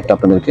দিচ্ছি সামনেরটা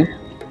আপনাদেরকে।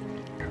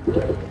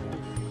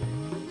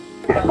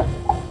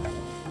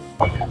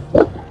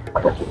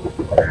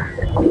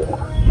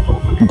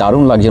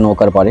 দারুণ লাগছে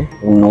নৌকার পাড়ে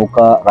এবং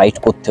নৌকা রাইড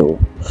করতেও।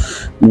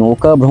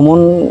 নৌকা ভ্রমণ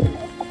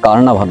কার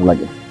না ভালো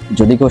লাগে,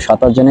 যদি কেউ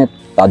সাঁতার জানে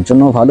তার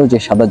জন্য ভালো, যে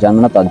সাঁতার জানে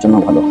না তার জন্য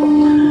ভালো।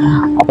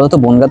 আপাতত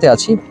বনগাঁতে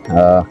আছি,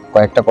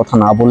 কয়েকটা কথা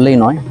না বললেই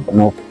নয়।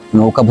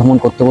 নৌকা ভ্রমণ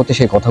করতে করতে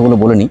সেই কথাগুলো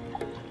বলে নিই।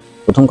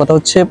 প্রথম কথা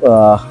হচ্ছে,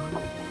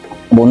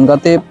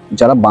 বনগাঁতে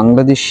যারা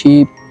বাংলাদেশি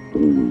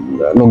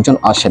লোকজন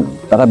আসেন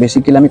তারা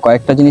বেসিক্যালি, আমি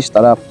কয়েকটা জিনিস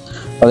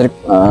তাদের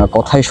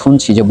কথাই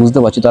শুনছি যে বুঝতে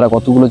পারছি তারা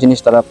কতগুলো জিনিস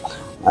তারা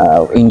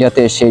ইন্ডিয়াতে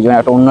এসে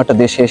একটা অন্য একটা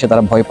দেশে এসে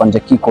তারা ভয় পান যে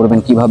কী করবেন,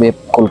 কিভাবে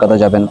কলকাতা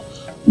যাবেন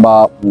বা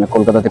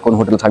কলকাতাতে কোন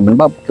হোটেল থাকবেন,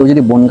 বা কেউ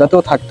যদি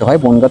বনগাঁতেও থাকতে হয়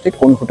বনগাঁতে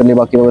কোন হোটেলে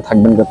বা কীভাবে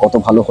থাকবেন, কত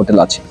ভালো হোটেল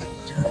আছে।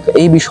 তো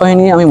এই বিষয়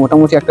নিয়ে আমি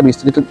মোটামুটি একটা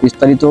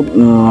বিস্তারিত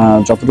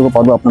যতটুকু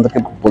পারবো আপনাদেরকে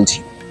বলছি।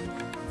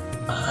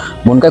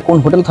 বনগাঁয় কোন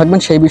হোটেল থাকবেন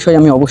সেই বিষয়ে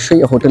আমি অবশ্যই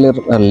হোটেলের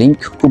লিঙ্ক,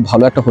 খুব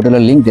ভালো একটা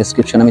হোটেলের লিঙ্ক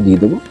ডেসক্রিপশনে আমি দিয়ে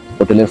দেবো,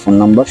 হোটেলের ফোন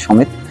নাম্বার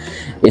সমেত।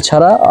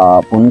 এছাড়া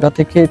বনগাঁ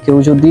থেকে কেউ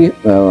যদি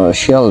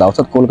শিয়ালদা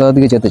অর্থাৎ কলকাতা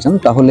দিকে যেতে চান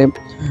তাহলে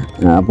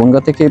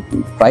বনগাঁ থেকে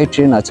প্রায়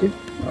ট্রেন আছে।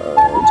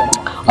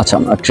 আচ্ছা,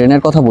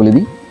 ট্রেনের কথা বলে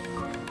দিই।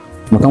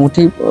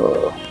 মোটামুটি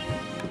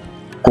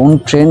কোন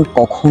ট্রেন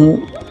কখন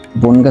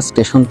বনগাঁ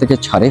স্টেশন থেকে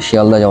ছাড়ে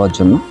শিয়ালদা যাওয়ার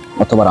জন্য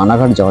অথবা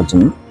রানাঘাট যাওয়ার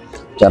জন্য,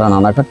 যারা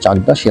রানাঘাট,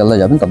 চাকদা, শিয়ালদা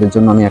যাবেন তাদের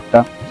জন্য আমি একটা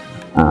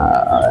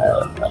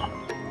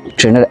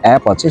ট্রেনের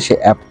অ্যাপ আছে, সেই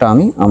অ্যাপটা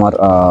আমি আমার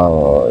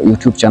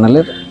ইউটিউব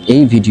চ্যানেলের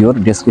এই ভিডিওর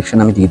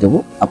ডেসক্রিপশনে আমি দিয়ে দেবো।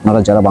 আপনারা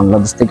যারা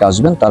বাংলাদেশ থেকে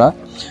আসবেন তারা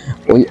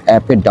ওই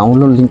অ্যাপের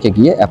ডাউনলোড লিঙ্কে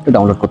গিয়ে অ্যাপটা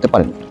ডাউনলোড করতে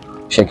পারেন।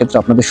 সেক্ষেত্রে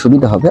আপনাদের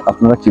সুবিধা হবে,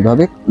 আপনারা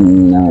কীভাবে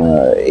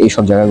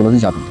এইসব জায়গাগুলোতে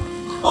যাবেন।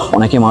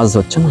 অনেকে মাছ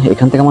ধরছেন,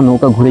 এখান থেকে আমার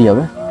নৌকা ঘুরে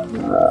যাবে।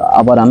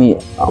 আবার আমি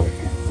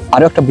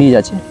আরও একটা ব্রিজ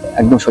আছে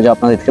একদম সোজা,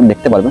 আপনারা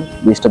দেখতে পারবেন,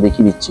 ব্রিজটা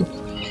দেখিয়ে দিচ্ছি।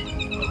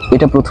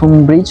 এটা প্রথম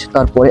ব্রিজ,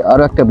 তারপরে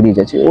আরও একটা ব্রিজ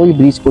আছে, ওই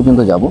ব্রিজ পর্যন্ত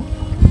যাব।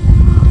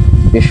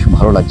 বেশ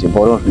ভালো লাগছে,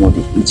 বড়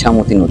নদী,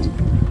 ইছামতি নদী।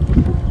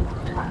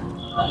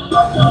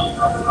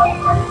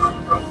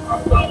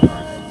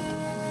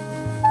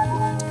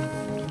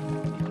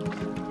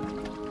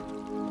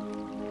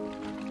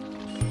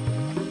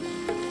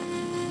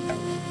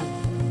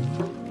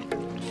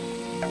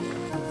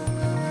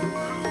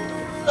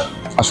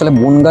 আসলে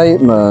বনগাঁয়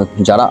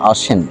যারা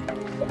আসেন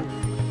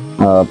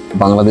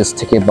বাংলাদেশ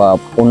থেকে বা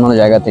অন্যান্য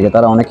জায়গা থেকে,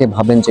 তারা অনেকে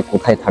ভাবেন যে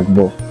কোথায়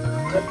থাকবো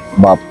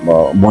বা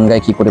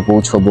বনগাঁয় কী করে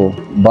পৌঁছবো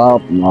বা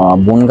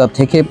বনগাঁ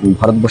থেকে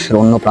ভারতবর্ষের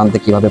অন্য প্রান্তে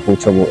কিভাবে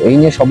পৌঁছবো, এই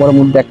নিয়ে সবার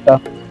মধ্যে একটা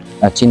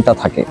চিন্তা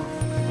থাকে।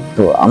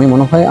 তো আমি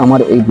মনে হয়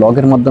আমার এই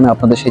ব্লগের মাধ্যমে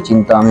আপনাদের সেই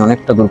চিন্তা আমি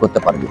অনেকটা দূর করতে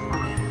পারবো।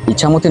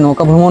 ইছামতি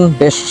নৌকা ভ্রমণ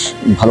বেশ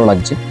ভালো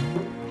লাগছে,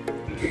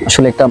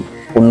 আসলে একটা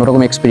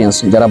অন্যরকম এক্সপিরিয়েন্স।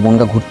 যারা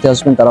বনগাঁ ঘুরতে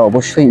আসবেন তারা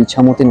অবশ্যই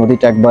ইছামতি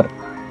নদীটা একবার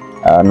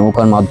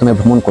নৌকার মাধ্যমে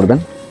ভ্রমণ করবেন।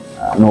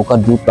 নৌকার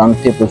দু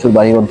প্রান্তে প্রচুর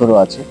বাড়িঘরও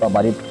আছে, বা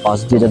বাড়ির পাশ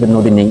দিয়ে যাদের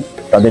নদী নেই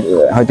তাদের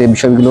হয়তো এই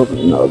বিষয়গুলো,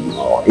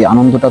 এই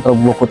আনন্দটা তারা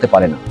উপভোগ করতে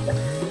পারে না।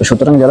 তো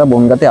সুতরাং যারা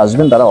বনগাঁতে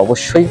আসবেন তারা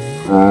অবশ্যই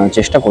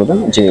চেষ্টা করবেন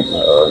যে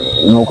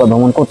নৌকা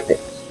ভ্রমণ করতে।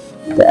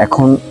 তো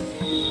এখন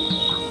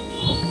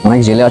অনেক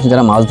জেলে আছে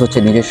যারা মাছ ধরছে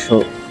নিজস্ব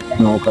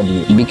নৌকা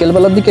দিয়ে।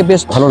 বিকেলবেলার দিকে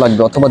বেশ ভালো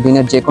লাগবে, অথবা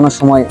দিনের যে কোনো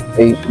সময়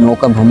এই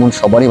নৌকা ভ্রমণ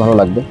সবারই ভালো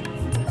লাগবে।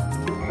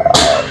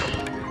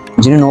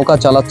 যিনি নৌকা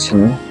চালাচ্ছেন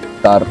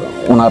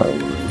ওনার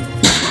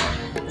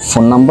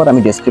ফোন নাম্বার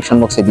আমি ডেসক্রিপশন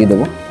বক্সে দিয়ে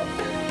দেবো।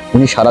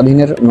 উনি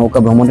সারাদিনের নৌকা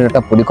ভ্রমণের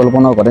একটা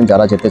পরিকল্পনাও করেন,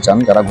 যারা যেতে চান,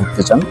 যারা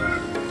ঘুরতে চান।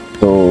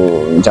 তো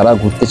যারা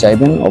ঘুরতে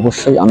চাইবেন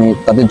অবশ্যই আমি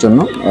তাদের জন্য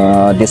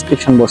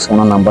ডেসক্রিপশন বক্সে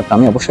ওনার নাম্বারটা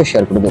আমি অবশ্যই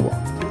শেয়ার করে দেবো।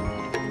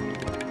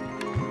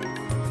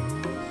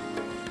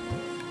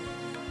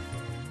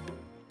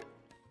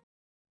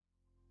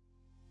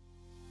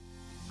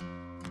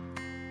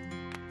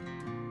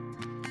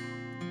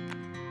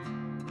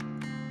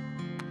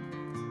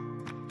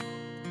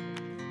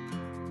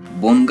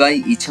 বনগাঁয়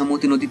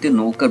ইছামতি নদীতে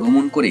নৌকা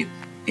ভ্রমণ করে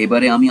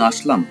এবারে আমি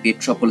আসলাম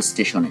পেট্রাপল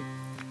স্টেশনে।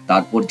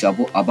 তারপর যাব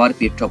আবার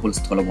পেট্রাপল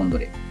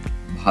স্থলবন্দরে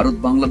ভারত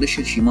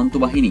বাংলাদেশের সীমান্ত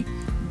বাহিনী,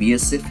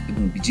 বিএসএফ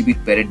এবং বিজিবির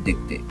প্যারেড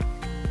দেখতে।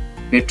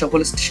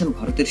 পেট্রাপল স্টেশন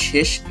ভারতের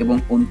শেষ এবং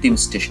অন্তিম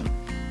স্টেশন।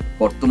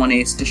 বর্তমানে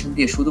এই স্টেশন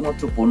দিয়ে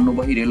শুধুমাত্র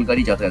পণ্যবাহী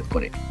রেলগাড়ি যাতায়াত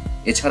করে।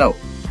 এছাড়াও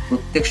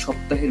প্রত্যেক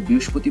সপ্তাহের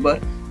বৃহস্পতিবার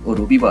ও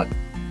রবিবার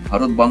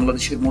ভারত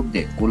বাংলাদেশের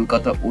মধ্যে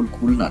কলকাতা ও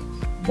খুলনার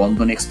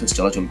বন্দন এক্সপ্রেস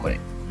চলাচল করে।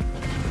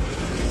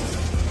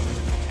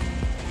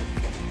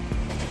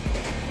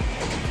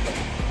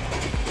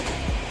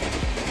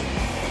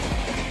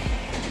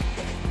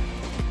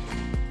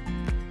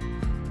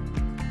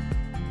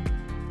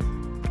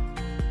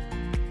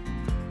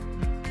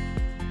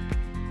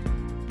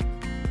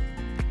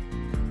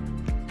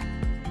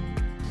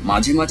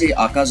 মাঝে মাঝে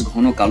আকাশ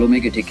ঘন কালো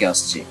মেঘে ঢেকে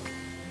আসছে,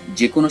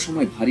 যে কোনো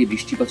সময় ভারী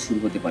বৃষ্টিপাত শুরু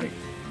হতে পারে।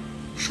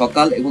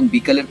 সকাল এবং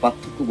বিকালের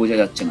পার্থক্য বোঝা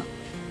যাচ্ছে না,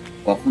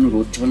 কখনো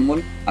রোদ ঝলমল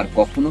আর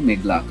কখনো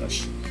মেঘলা আকাশ।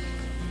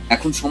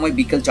 এখন সময়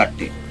বিকাল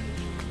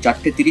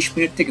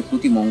 4:30 থেকে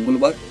প্রতি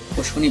মঙ্গলবার ও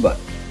শনিবার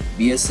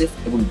বিএসএফ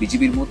এবং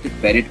বিজিবির মধ্যে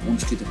প্যারেড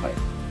অনুষ্ঠিত হয়।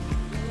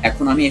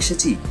 এখন আমি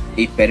এসেছি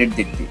এই প্যারেড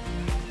দেখতে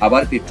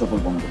আবার পেট্রাপল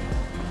বন্দর।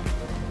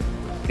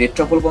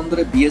 পেট্রাপল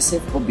বন্দরে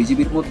বিএসএফ ও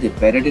বিজিবির মধ্যে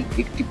প্যারেডের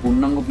একটি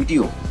পূর্ণাঙ্গ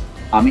ভিডিও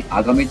আমি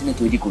আগামী দিনে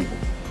তৈরি করব।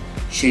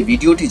 সেই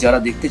ভিডিওটি যারা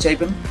দেখতে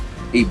চাইবেন,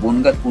 এই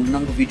বনগাঁর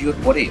পূর্ণাঙ্গ ভিডিওর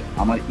পরে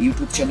আমার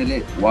ইউটিউব চ্যানেলে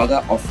ওয়াগা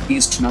অফ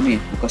ইস্ট নামে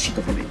প্রকাশিত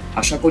হবে।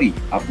 আশা করি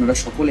আপনারা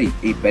সকলেই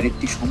এই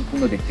প্যারেডটি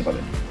সম্পূর্ণ দেখতে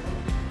পাবেন।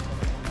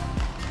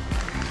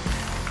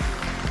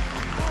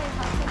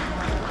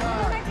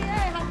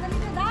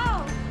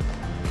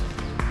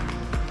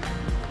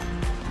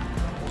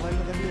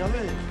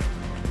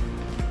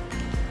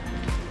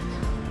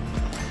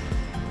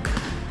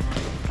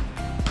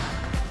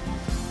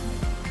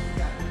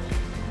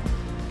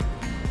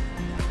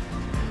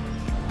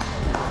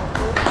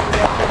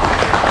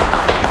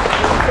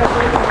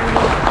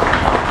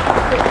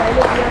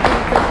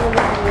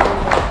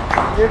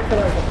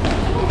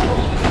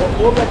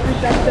 वो बैटरी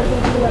चार्ज करके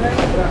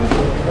लगाएंगे,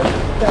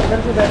 अंदर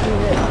से बैटरी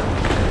है।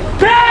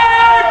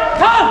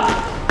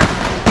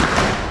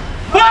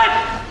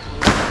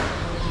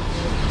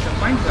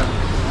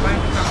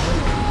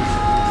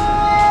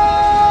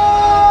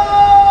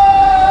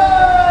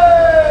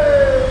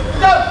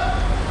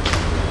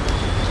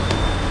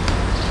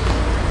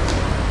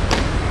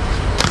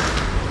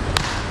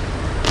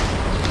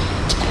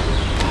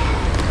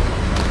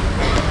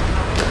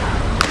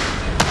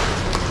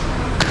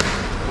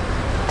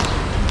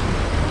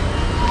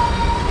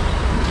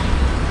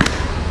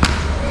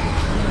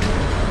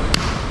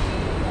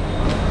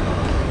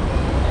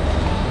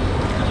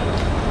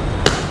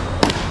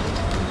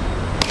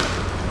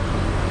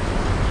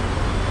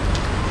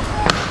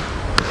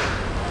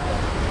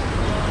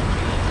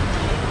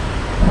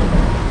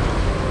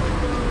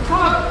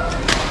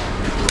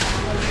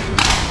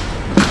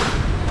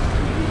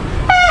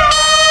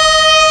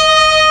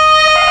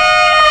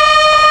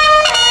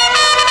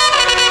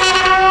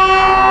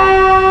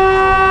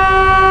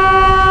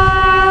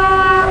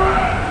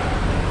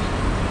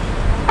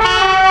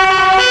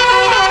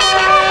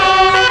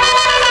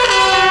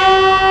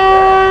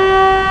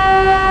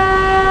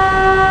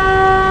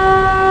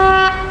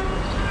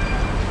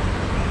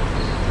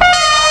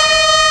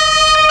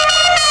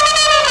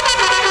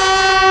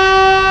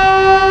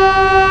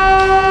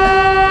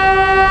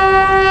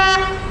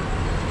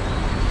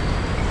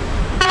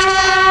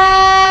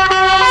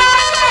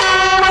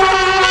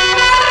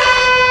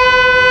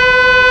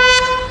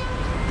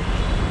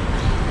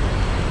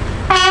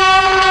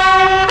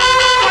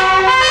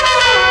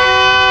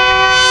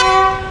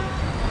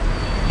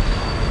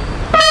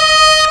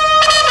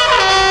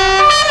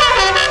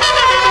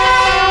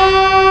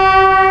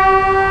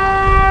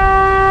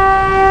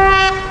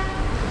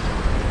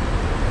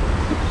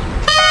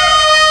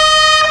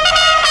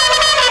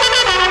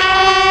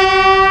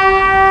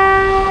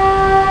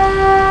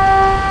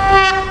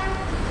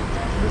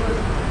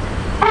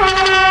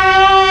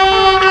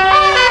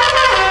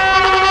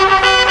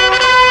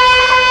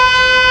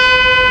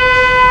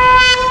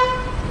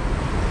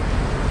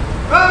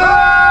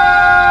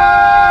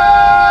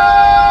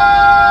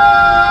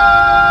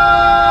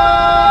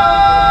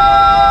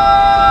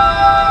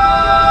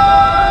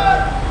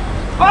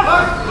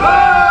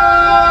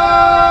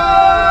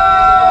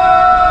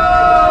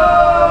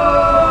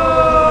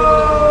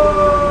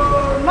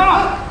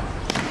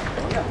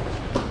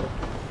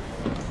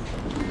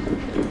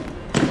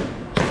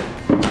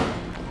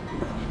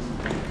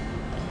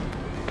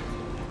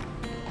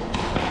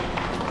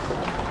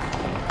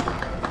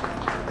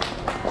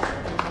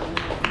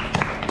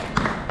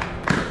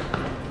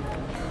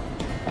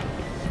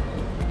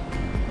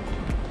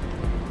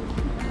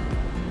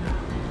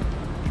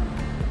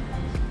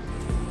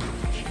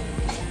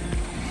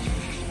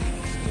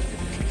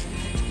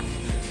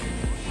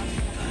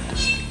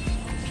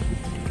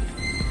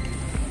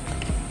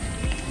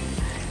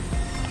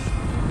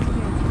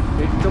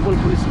 Petrapole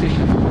police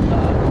station.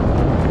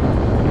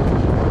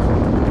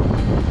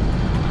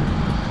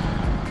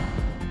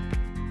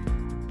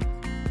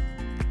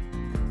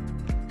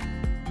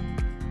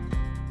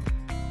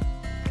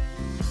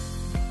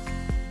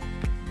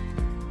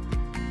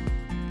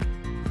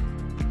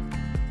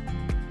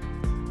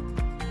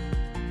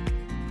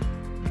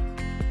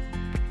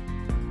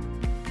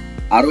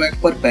 আরো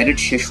একবার প্যারেড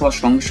শেষ হওয়ার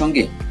সঙ্গে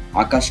সঙ্গে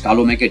আকাশ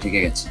কালো মেঘে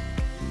ঢেকে গেছে।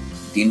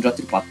 দিন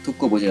রাতের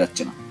পার্থক্য বোঝা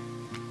যাচ্ছে না,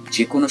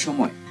 যে কোনো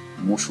সময়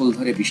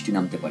মুষলধারে বৃষ্টি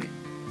নামতে পারে।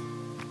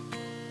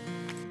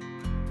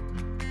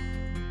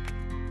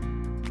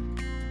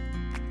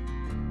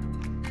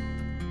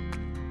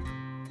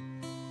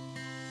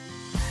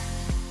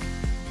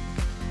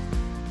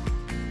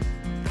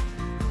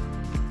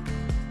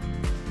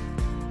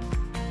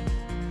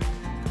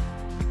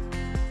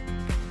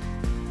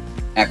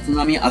 এখন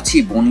আমি আছি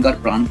বনগাঁর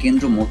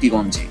প্রাণকেন্দ্র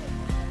মতিগঞ্জে।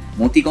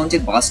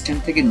 মতিগঞ্জের বাস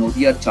স্ট্যান্ড থেকে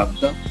নদিয়ার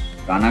চাকদা,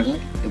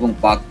 রানাঘাট এবং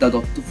বাগদা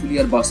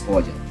দত্তফুলিয়ার বাস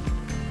পাওয়া যায়।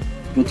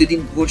 প্রতিদিন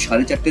ভোর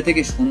 4:30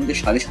 থেকে সন্ধ্যে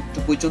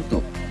 7:30 পর্যন্ত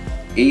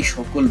এই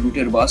সকল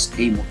রুটের বাস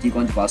এই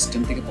মতিগঞ্জ বাস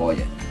স্ট্যান্ড থেকে পাওয়া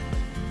যায়।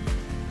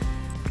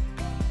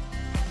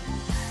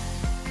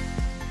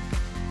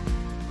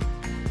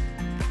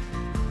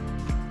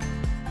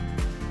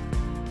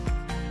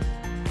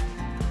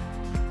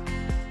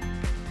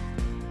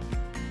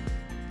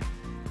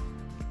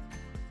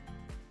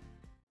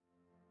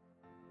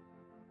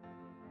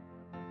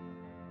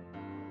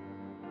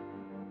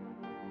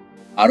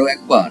 আরো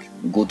একবার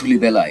গোধূলি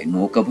বেলায়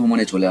নৌকা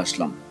ভ্রমণে চলে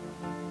আসলাম।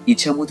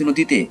 ইছামতি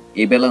নদীতে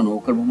এবেলা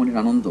নৌকা ভ্রমণের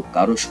আনন্দ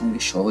কারোর সঙ্গে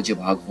সহজে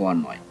ভাগ হওয়ার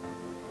নয়।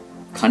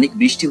 খানিক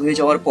বৃষ্টি হয়ে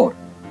যাওয়ার পর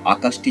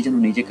আকাশটি যেন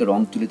নিজেকে রং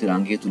তুলিতে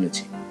রাঙিয়ে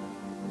তুলেছে।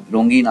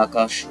 রঙিন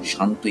আকাশ,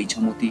 শান্ত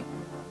ইছামতি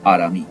আর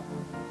আমি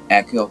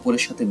একে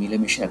অপরের সাথে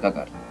মিলেমিশে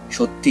একাকার।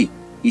 সত্যি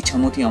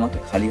ইছামতি আমাকে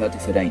খালি হাতে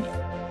ফেরায়নি।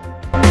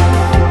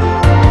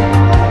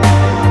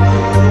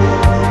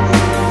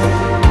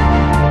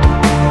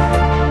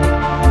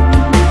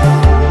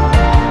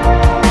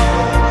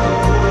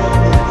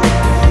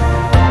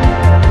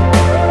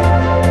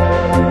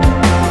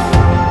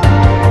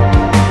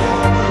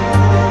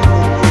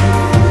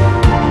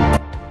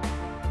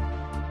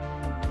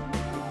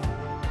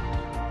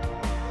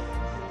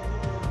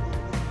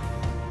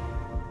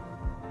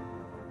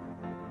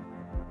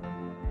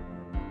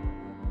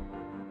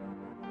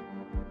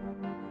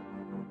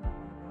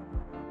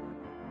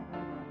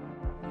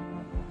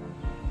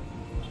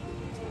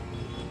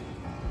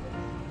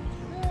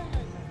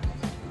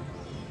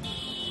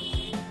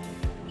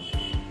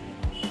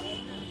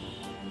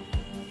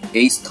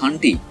 এই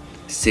স্থানটি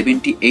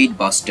 78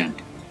 বাস স্ট্যান্ড।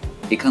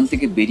 এখান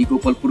থেকে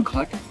বেরিগোপালপুর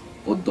ঘাট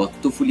ও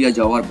দত্তফুলিয়া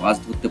যাওয়ার বাস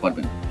ধরতে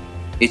পারবেন।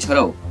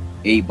 এছাড়াও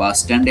এই বাস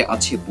স্ট্যান্ডে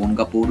আছে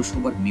বনগাঁ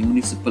পৌরসভার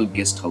মিউনিসিপ্যাল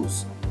গেস্ট হাউস।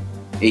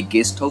 এই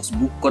গেস্ট হাউস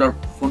বুক করার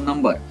ফোন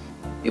নাম্বার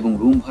এবং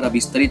রুম ভাড়া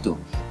বিস্তারিত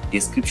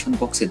ডেসক্রিপশন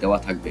বক্সে দেওয়া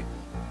থাকবে।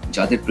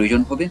 যাদের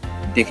প্রয়োজন হবে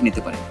দেখে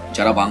নিতে পারেন।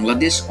 যারা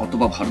বাংলাদেশ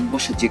অথবা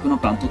ভারতবর্ষের যে কোনো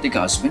প্রান্ত থেকে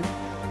আসবেন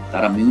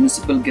তারা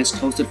মিউনিসিপ্যাল গেস্ট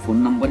হাউসের ফোন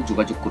নাম্বারে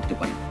যোগাযোগ করতে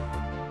পারেন।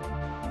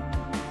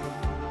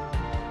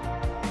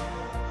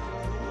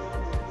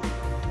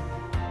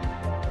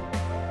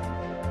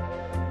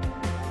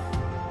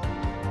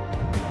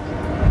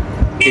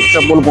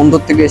 পেট্রাপোল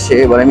বন্দর থেকে এসে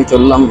এবার আমি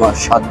চললাম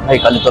সাত ভাই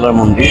কালীতলার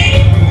মন্দির।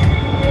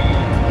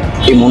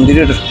 এই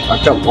মন্দিরের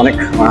একটা অনেক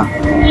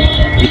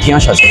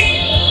ইতিহাস আছে।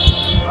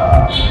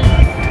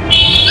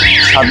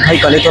 সাত ভাই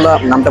কালীতলা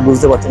নামটা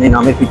বুঝতে পারছেন, এই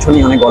নামের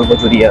পিছনেই অনেক গল্প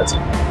জড়িয়ে আছে।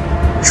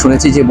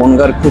 শুনেছি যে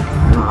বনগাঁর খুব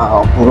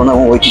পুরোনো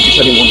এবং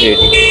ঐতিহ্যশালী মন্দির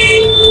এটি।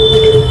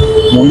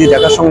 মন্দির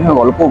দেখার সঙ্গে সঙ্গে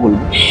গল্পও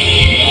বলবো,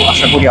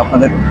 আশা করি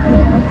আপনাদের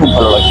খুব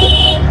ভালো লাগবে।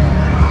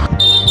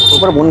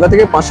 তারপর বনগাঁ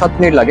থেকে 5-7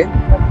 মিনিট লাগে,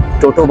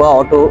 টোটো বা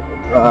অটো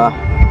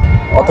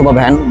অথবা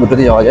ভ্যান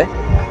দুটোতে যাওয়া যায়।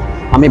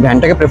 আমি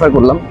ভ্যানটাকে প্রেফার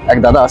করলাম। এক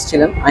দাদা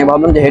আসছিলেন, আমি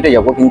ভাবলাম যে হেঁটে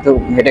যাবো, কিন্তু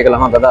হেঁটে গেলাম।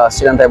 দাদা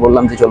আসছিলেন তাই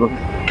বললাম যে চলুন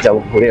যাবো,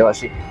 ঘুরে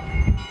আসি।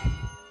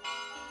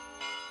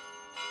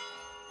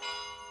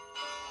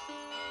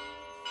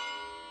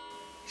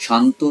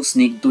 শান্ত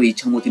স্নিগ্ধ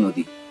ইছামতি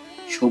নদী,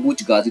 সবুজ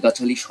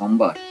গাছগাছালি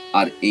সম্ভার,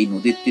 আর এই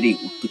নদীর তীরেই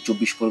উত্তর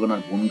 24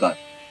 পরগনার বনগাঁর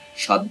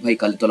সাত ভাই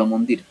কালীতলা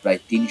মন্দির প্রায়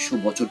 300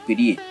 বছর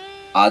পেরিয়ে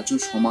আজও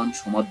সমান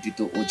সমাদৃত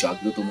ও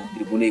জাগ্রত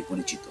মন্দির বলেই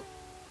পরিচিত।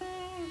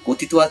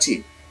 কথিত আছে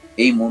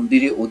এই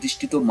মন্দিরে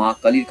অধিষ্ঠিত মা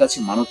কালীর কাছে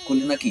মানত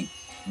করলে নাকি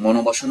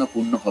মনোবাসনা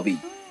পূর্ণ হবেই।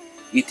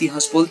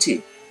 ইতিহাস বলছে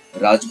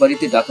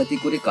রাজবাড়িতে ডাকাতি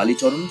করে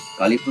কালীচরণ,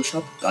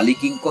 কালীপ্রসাদ, কালী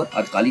কিঙ্কর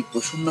আর কালী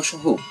প্রসন্ন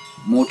সহ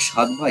মোট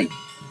 7 ভাই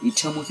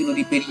ইছামতি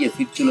নদী পেরিয়ে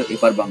ফিরছিল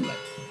এপার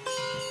বাংলায়।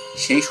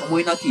 সেই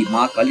সময় নাকি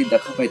মা কালীর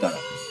দেখা পায় তারা।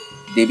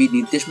 দেবীর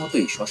নির্দেশ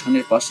মতোই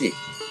শ্মশানের পাশে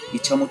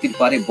ইছামতির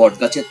পারে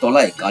বটগাছের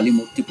তলায় কালী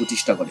মূর্তি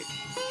প্রতিষ্ঠা করে।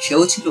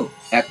 সেও ছিল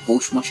এক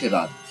পৌষ মাসের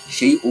রাত।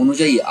 সেই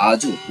অনুযায়ী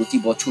আজও প্রতি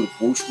বছর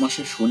পৌষ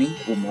মাসের শনি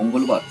ও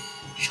মঙ্গলবার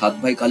সাত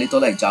ভাই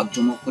কালীতলায়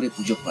জাঁকজমক করে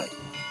পুজো হয়।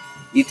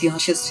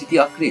 ইতিহাসের স্মৃতি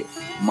আঁকড়ে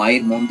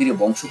মায়ের মন্দিরে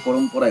বংশ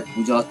পরম্পরায়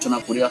পূজা অর্চনা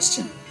করে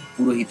আসছেন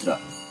পুরোহিতরা।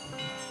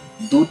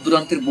 দূর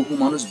দূরান্তের বহু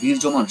মানুষ ভিড়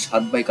জমান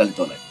সাত ভাই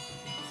কালীতলায়।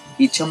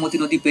 ইছামতি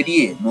নদী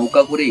পেরিয়ে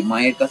নৌকা করেই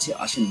মায়ের কাছে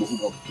আসেন বহু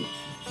ভক্ত।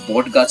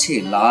 বট গাছে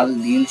লাল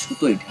নীল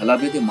সুতোয় ঢেলা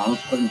বেঁধে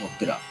মানত করেন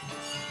ভক্তেরা।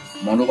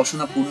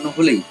 মনোবাসনা পূর্ণ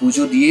হলেই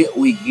পুজো দিয়ে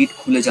ওই গিট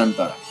খুলে যান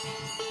তারা।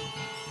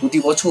 প্রতি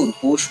বছর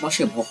পৌষ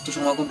মাসে ভক্ত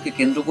সমাগমকে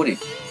কেন্দ্র করে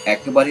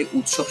একেবারে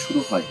উৎসব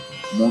শুরু হয়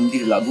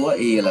মন্দির লাগোয়া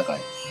এই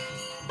এলাকায়।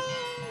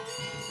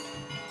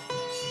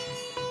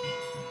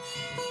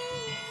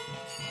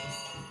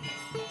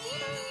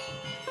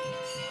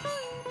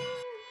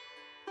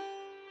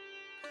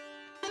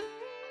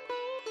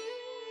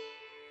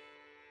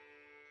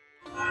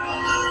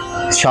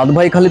 সাত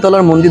ভাই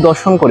কালীতলার মন্দির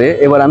দর্শন করে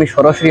এবার আমি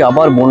সরাসরি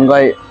আবার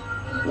বনগাঁয়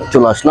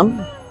চলে আসলাম,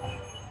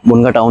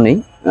 বনগাঁ টাউনেই।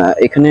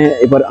 এখানে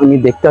এবার আমি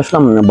দেখতে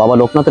আসলাম বাবা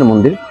লোকনাথের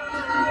মন্দির।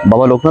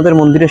 বাবা লোকনাথের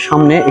মন্দিরের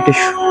সামনে একটি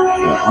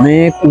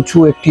অনেক উঁচু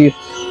একটি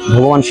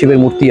ভগবান শিবের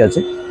মূর্তি আছে।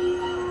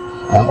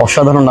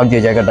 অসাধারণ লাগছে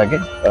এই জায়গাটাকে।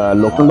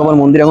 লোকনাথ বাবার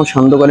মন্দির এখন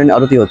সান্ধ্যকালীন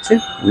আরতি হচ্ছে,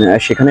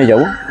 সেখানে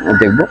যাব,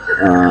 দেখব,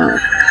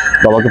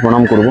 বাবাকে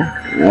প্রণাম করব।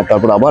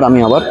 তারপর আমি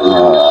আবার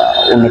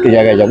অন্য একটি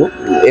জায়গায় যাব।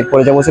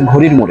 এরপরে যাবো হচ্ছে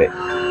ঘড়ির মোড়ে।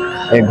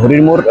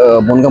 ঘড়ির মোড়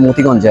বনগাঁ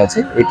মতিগঞ্জে আছে।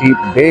 এটি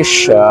বেশ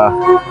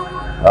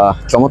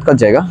চমৎকার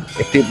জায়গা।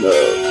 একটি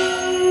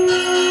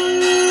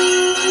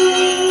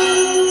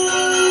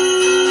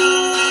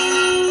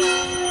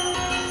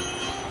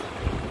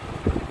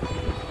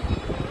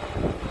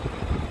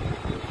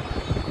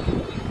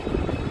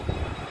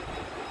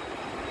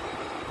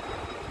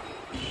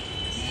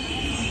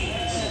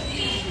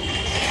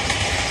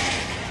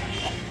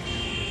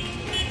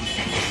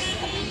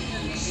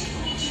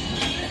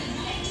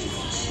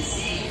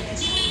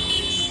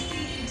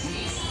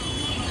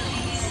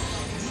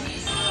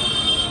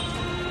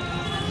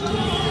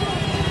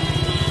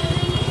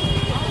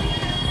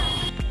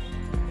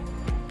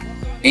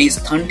এই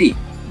স্থানটি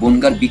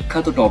বনগাঁর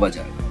বিখ্যাত ট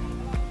বাজার।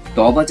 ট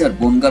বাজার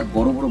বনগাঁর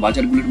বড় বড়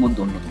বাজারগুলির মধ্যে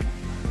অন্যতম।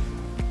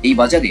 এই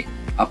বাজারে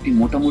আপনি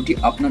মোটামুটি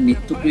আপনার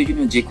নিত্য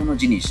প্রয়োজনীয় যে কোনো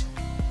জিনিস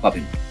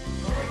পাবেন।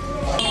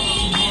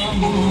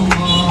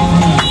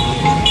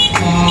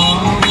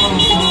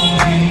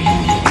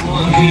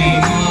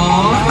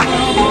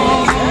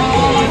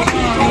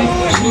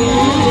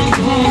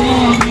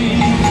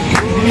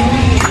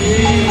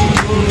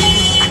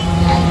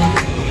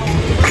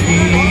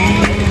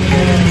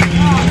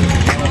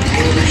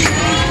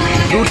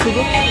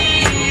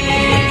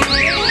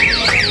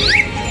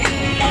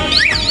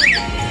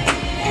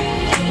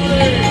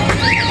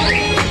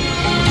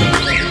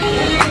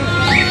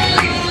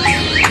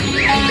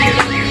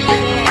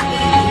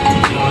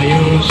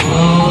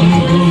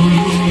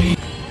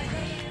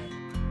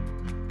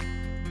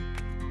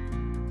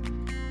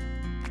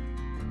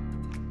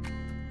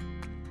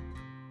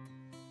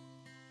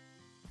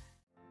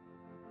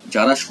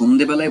 যারা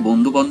সন্ধেবেলায়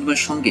বন্ধু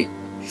বান্ধবের সঙ্গে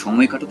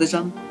সময় কাটাতে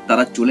চান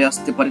তারা চলে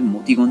আসতে পারেন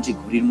মতিগঞ্জে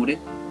ঘড়ির মোড়ে,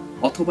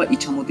 অথবা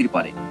ইছামতির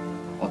পারে,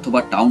 অথবা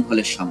টাউন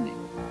হলের সামনে।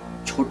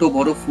 ছোট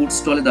বড় ফুড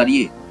স্টলে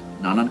দাঁড়িয়ে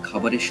নানান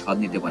খাবারের স্বাদ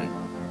নিতে পারেন।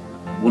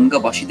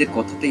 বনগাঁবাসীদের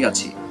কথাতেই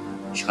আছে,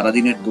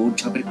 সারাদিনের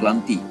দৌড়ঝাঁপের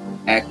ক্লান্তি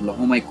এক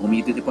লহমায়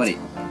কমিয়ে দিতে পারে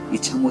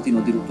ইছামতি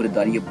নদীর উপরে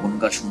দাঁড়িয়ে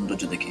বনগাঁর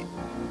সৌন্দর্য দেখে।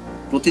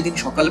 প্রতিদিন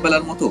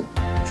সকালবেলার মতো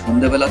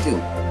সন্ধ্যাবেলাতেও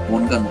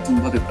বনগাঁ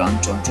নতুনভাবে প্রাণ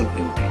চঞ্চল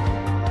হয়ে ওঠে।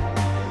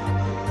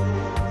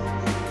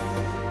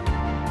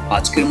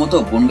 আজকের মতো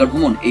বনগাঁ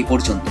ভ্রমণ এই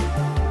পর্যন্ত।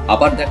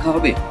 আবার দেখা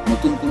হবে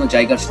নতুন কোনো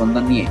জায়গার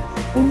সন্ধান নিয়ে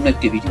অন্য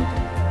একটি ভিডিওতে।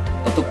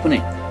 ততক্ষণে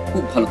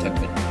খুব ভালো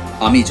থাকবেন।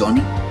 আমি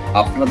জনি,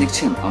 আপনারা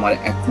দেখছেন আমার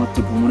একমাত্র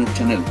ভ্রমণের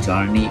চ্যানেল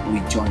জার্নি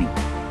উইথ জনি।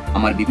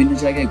 আমার বিভিন্ন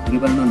জায়গায় ঘুরে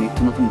বেড়ানোর নিত্য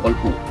নতুন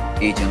গল্প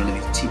এই চ্যানেলে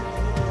দিচ্ছি।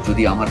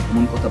 যদি আমার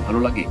ভ্রমণ কথা ভালো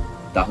লাগে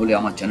তাহলে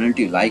আমার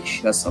চ্যানেলটি লাইক,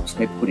 শেয়ার,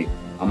 সাবস্ক্রাইব করে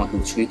আমাকে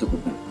উৎসাহিত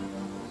করবেন।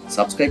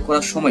 সাবস্ক্রাইব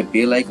করার সময়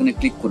বেল আইকনে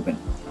ক্লিক করবেন,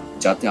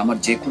 যাতে আমার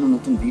যে কোনো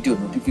নতুন ভিডিও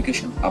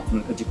নোটিফিকেশন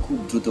আপনার কাছে খুব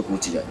দ্রুত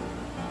পৌঁছে যায়।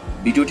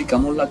 ভিডিওটি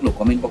কেমন লাগলো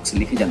কমেন্ট বক্সে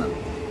লিখে জানান।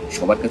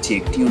 সবার কাছে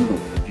একটি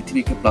অনুরোধ,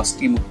 পৃথিবীকে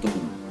প্লাস্টিক মুক্ত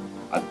করুন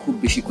আর খুব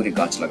বেশি করে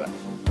গাছ লাগান।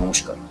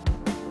 নমস্কার।